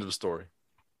 End of story.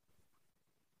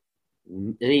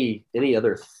 Any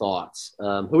other thoughts? Who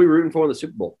are we rooting for in the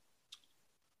Super Bowl?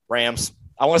 Rams.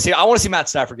 I want to see Matt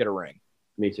Stafford get a ring.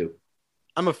 Me too.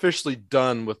 I'm officially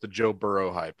done with the Joe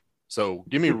Burrow hype. So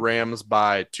give me Rams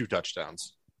by 2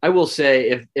 touchdowns. I will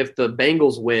say if the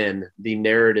Bengals win, the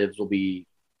narratives will be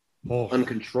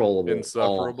uncontrollable.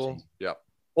 Insufferable. Yeah.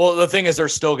 Well, the thing is, they're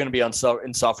still going to be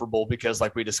insufferable because,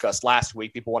 like we discussed last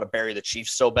week, people want to bury the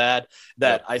Chiefs so bad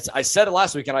that I said it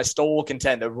last week, and I still will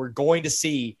contend that we're going to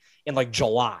see in like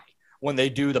July when they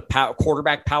do the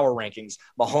quarterback power rankings,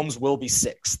 Mahomes will be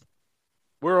 6th.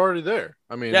 We're already there.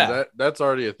 I mean, that's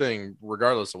already a thing,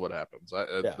 regardless of what happens.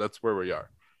 That's where we are.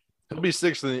 He'll be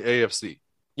 6th in the AFC.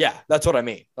 Yeah, that's what I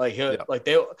mean.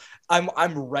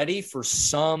 I'm ready for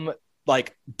some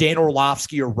like Dan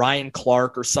Orlovsky or Ryan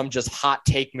Clark or some just hot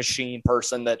take machine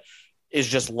person that is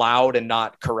just loud and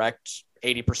not correct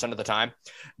 80% of the time,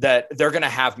 that they're going to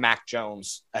have Mac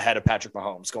Jones ahead of Patrick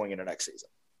Mahomes going into next season.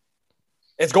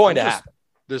 It's going to happen.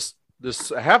 This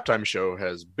halftime show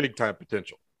has big time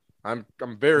potential. I'm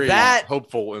very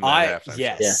hopeful in that halftime show.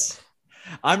 Yes.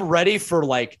 Yeah. I'm ready for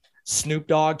like Snoop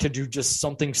Dogg to do just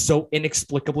something so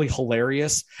inexplicably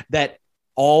hilarious that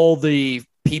all the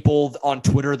people on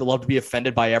Twitter that love to be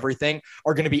offended by everything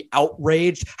are going to be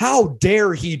outraged. How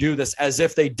dare he do this, as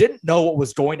if they didn't know what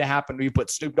was going to happen when you put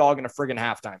Snoop Dogg in a friggin'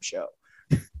 halftime show.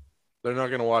 They're not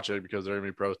going to watch it because they're going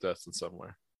to be protesting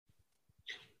somewhere.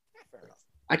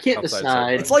 I can't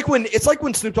decide. It's like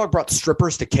when Snoop Dogg brought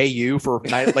strippers to KU for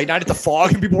late night at the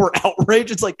Fog, and people were outraged.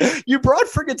 It's like, you brought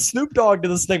friggin' Snoop Dogg to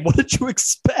this thing. What did you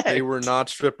expect? They were not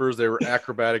strippers. They were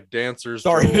acrobatic dancers.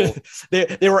 Sorry,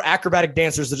 they were acrobatic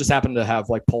dancers that just happened to have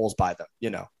like poles by them.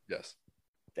 Yes.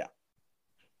 Yeah.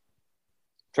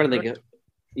 Trying to think.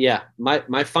 Yeah,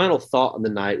 my final thought on the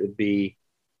night would be,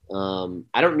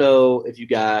 I don't know if you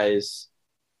guys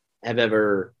have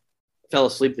ever fell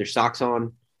asleep with your socks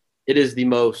on. It is the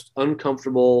most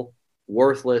uncomfortable,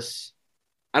 worthless.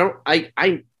 I don't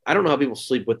know how people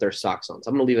sleep with their socks on. So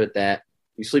I'm going to leave it at that.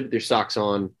 You sleep with your socks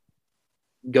on,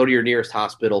 go to your nearest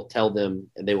hospital, tell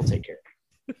them, and they will take care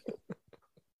of you.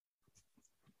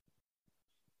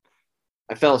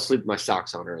 I fell asleep with my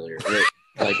socks on earlier.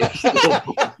 It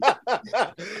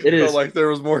is felt like there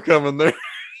was more coming there.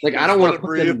 Like I don't want to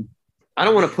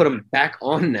put them back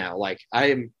on now. Like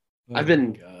I've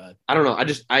been. God. I don't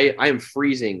know. I am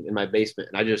freezing in my basement,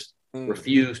 and I just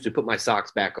refuse to put my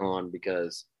socks back on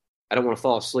because I don't want to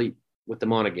fall asleep with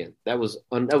them on again. That was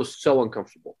so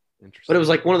uncomfortable. But it was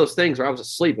like one of those things where I was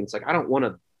asleep, and it's like I don't want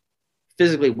to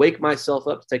physically wake myself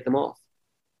up to take them off,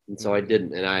 and so I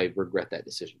didn't, and I regret that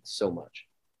decision so much.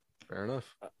 Fair enough.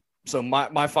 So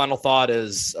my final thought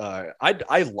is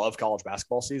I love college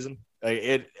basketball season.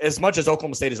 As much as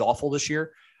Oklahoma State is awful this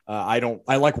year. I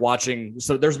like watching.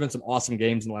 So there's been some awesome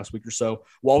games in the last week or so.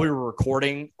 While we were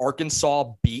recording,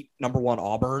 Arkansas beat number 1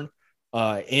 Auburn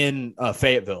in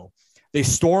Fayetteville. They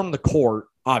stormed the court,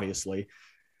 obviously.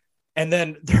 And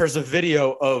then there's a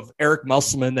video of Eric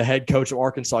Musselman, the head coach of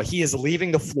Arkansas. He is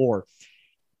leaving the floor.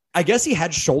 I guess he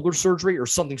had shoulder surgery or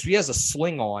something. So he has a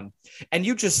sling on. And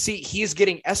you just see he is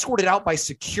getting escorted out by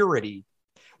security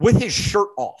with his shirt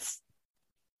off.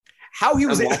 How he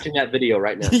was watching that video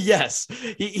right now. Yes.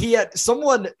 He had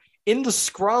someone in the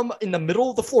scrum in the middle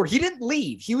of the floor. He didn't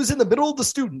leave. He was in the middle of the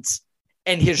students,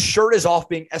 and his shirt is off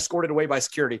being escorted away by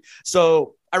security.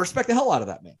 So I respect the hell out of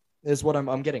that, man, is what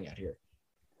I'm getting at here.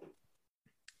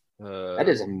 That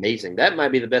is amazing. That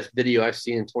might be the best video I've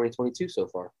seen in 2022 so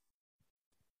far.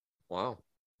 Wow.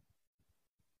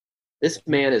 This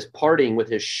man is partying with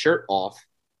his shirt off.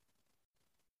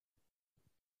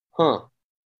 Huh.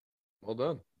 Well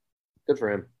done. Good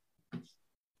for him. Did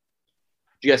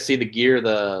you guys see the gear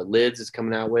the Lids is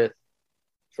coming out with?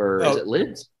 Is it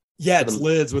Lids? Yeah, it's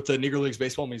Lids with the Negro Leagues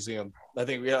Baseball Museum. I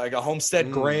think we got like a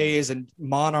Homestead Grays and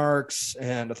Monarchs,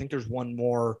 and I think there's one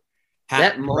more hat.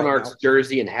 That Monarchs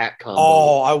jersey and hat combo.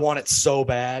 Oh, I want it so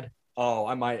bad. Oh,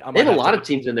 I might they have a lot of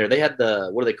teams in there. They had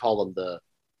what do they call them?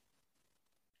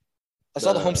 I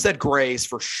saw the Homestead Grays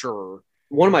for sure.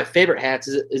 One of my favorite hats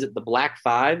is it the Black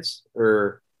Fives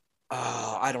or?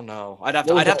 I don't know. I'd have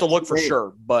to look for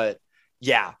sure, but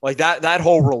yeah, like that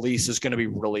whole release is going to be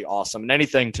really awesome, and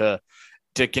anything to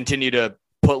continue to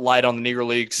put light on the Negro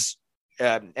Leagues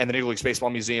and the Negro Leagues Baseball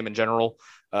Museum in general.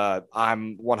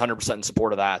 I'm 100% in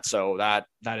support of that. So that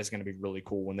is going to be really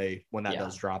cool when that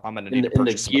does drop. I'm going to need to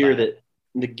purchase some of that.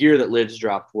 The gear that Lids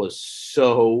dropped was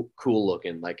so cool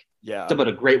looking. Like, yeah, it's about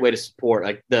a great way to support.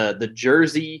 Like the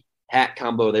jersey hat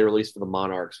combo they released for the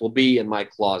Monarchs will be in my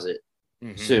closet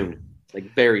soon,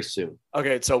 like very soon.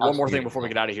 Okay, so one more thing before we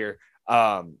get out of here.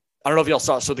 I don't know if y'all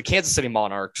saw. So the Kansas City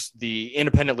Monarchs, the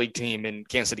independent league team in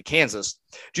Kansas City, Kansas.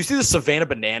 Do you see the Savannah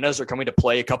Bananas are coming to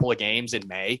play a couple of games in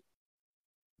May?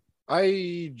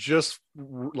 I just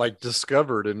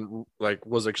discovered and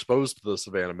was exposed to the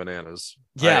Savannah Bananas.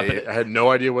 Yeah, I had no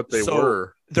idea what they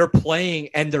were. They're playing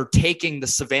and they're taking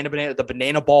the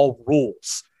banana ball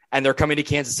rules, and they're coming to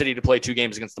Kansas City to play 2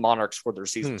 games against the Monarchs before their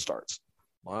season starts.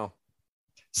 Wow.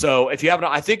 So if you haven't,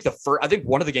 I think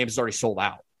one of the games is already sold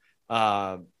out.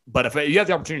 But if you have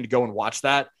the opportunity to go and watch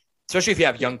that, especially if you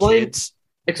have young kids,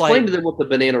 explain to them what the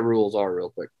banana rules are real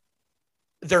quick.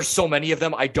 There's so many of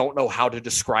them. I don't know how to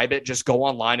describe it. Just go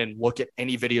online and look at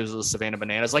any videos of the Savannah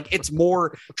Bananas. Like, it's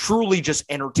more truly just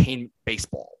entertainment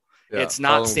baseball. Yeah, it's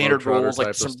not standard rules,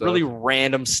 like some really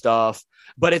random stuff,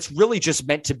 but it's really just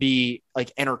meant to be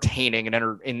like entertaining and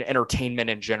entertainment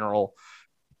in general.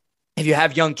 if you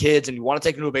have young kids and you want to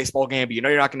take them to a baseball game, but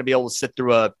you're not going to be able to sit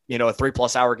through a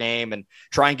 3+ hour game and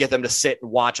try and get them to sit and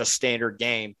watch a standard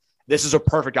game, this is a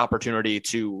perfect opportunity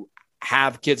to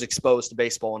have kids exposed to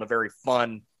baseball in a very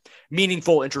fun,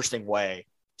 meaningful, interesting way.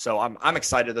 So I'm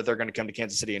excited that they're going to come to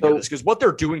Kansas City and do this, because what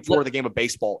they're doing for the game of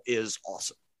baseball is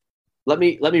awesome. Let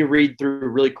me read through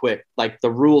really quick, like the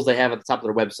rules they have at the top of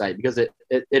their website, because it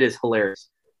is hilarious.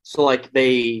 So like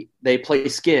they play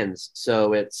skins.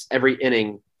 So it's every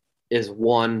inning is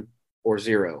 1 or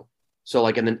 0. So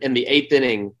like in the 8th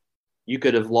inning, you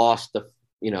could have lost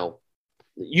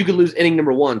you could lose inning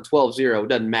number 1, 12-0. It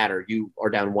doesn't matter. You are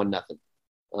down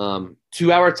 1-0.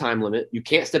 2-hour time limit. You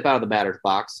can't step out of the batter's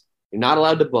box. You're not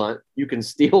allowed to bunt. You can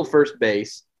steal first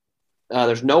base.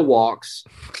 There's no walks.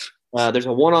 There's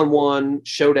a one-on-one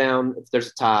showdown if there's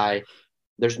a tie.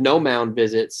 There's no mound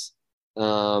visits.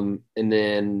 And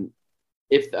then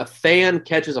if a fan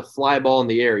catches a fly ball in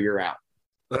the air, you're out.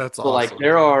 That's so awesome. Like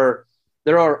there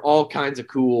are all kinds of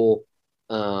cool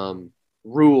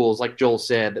rules, like Joel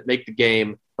said, that make the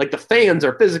game, like the fans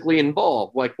are physically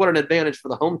involved. Like what an advantage for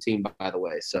the home team, by the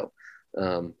way. So,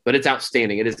 but it's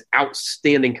outstanding. It is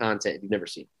outstanding content you've never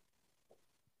seen.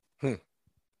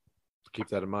 Keep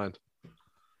that in mind.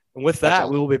 And with that,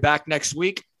 we will be back next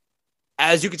week.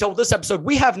 As you can tell with this episode,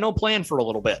 we have no plan for a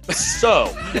little bit.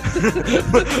 So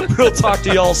we'll talk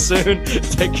to y'all soon.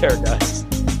 Take care, guys.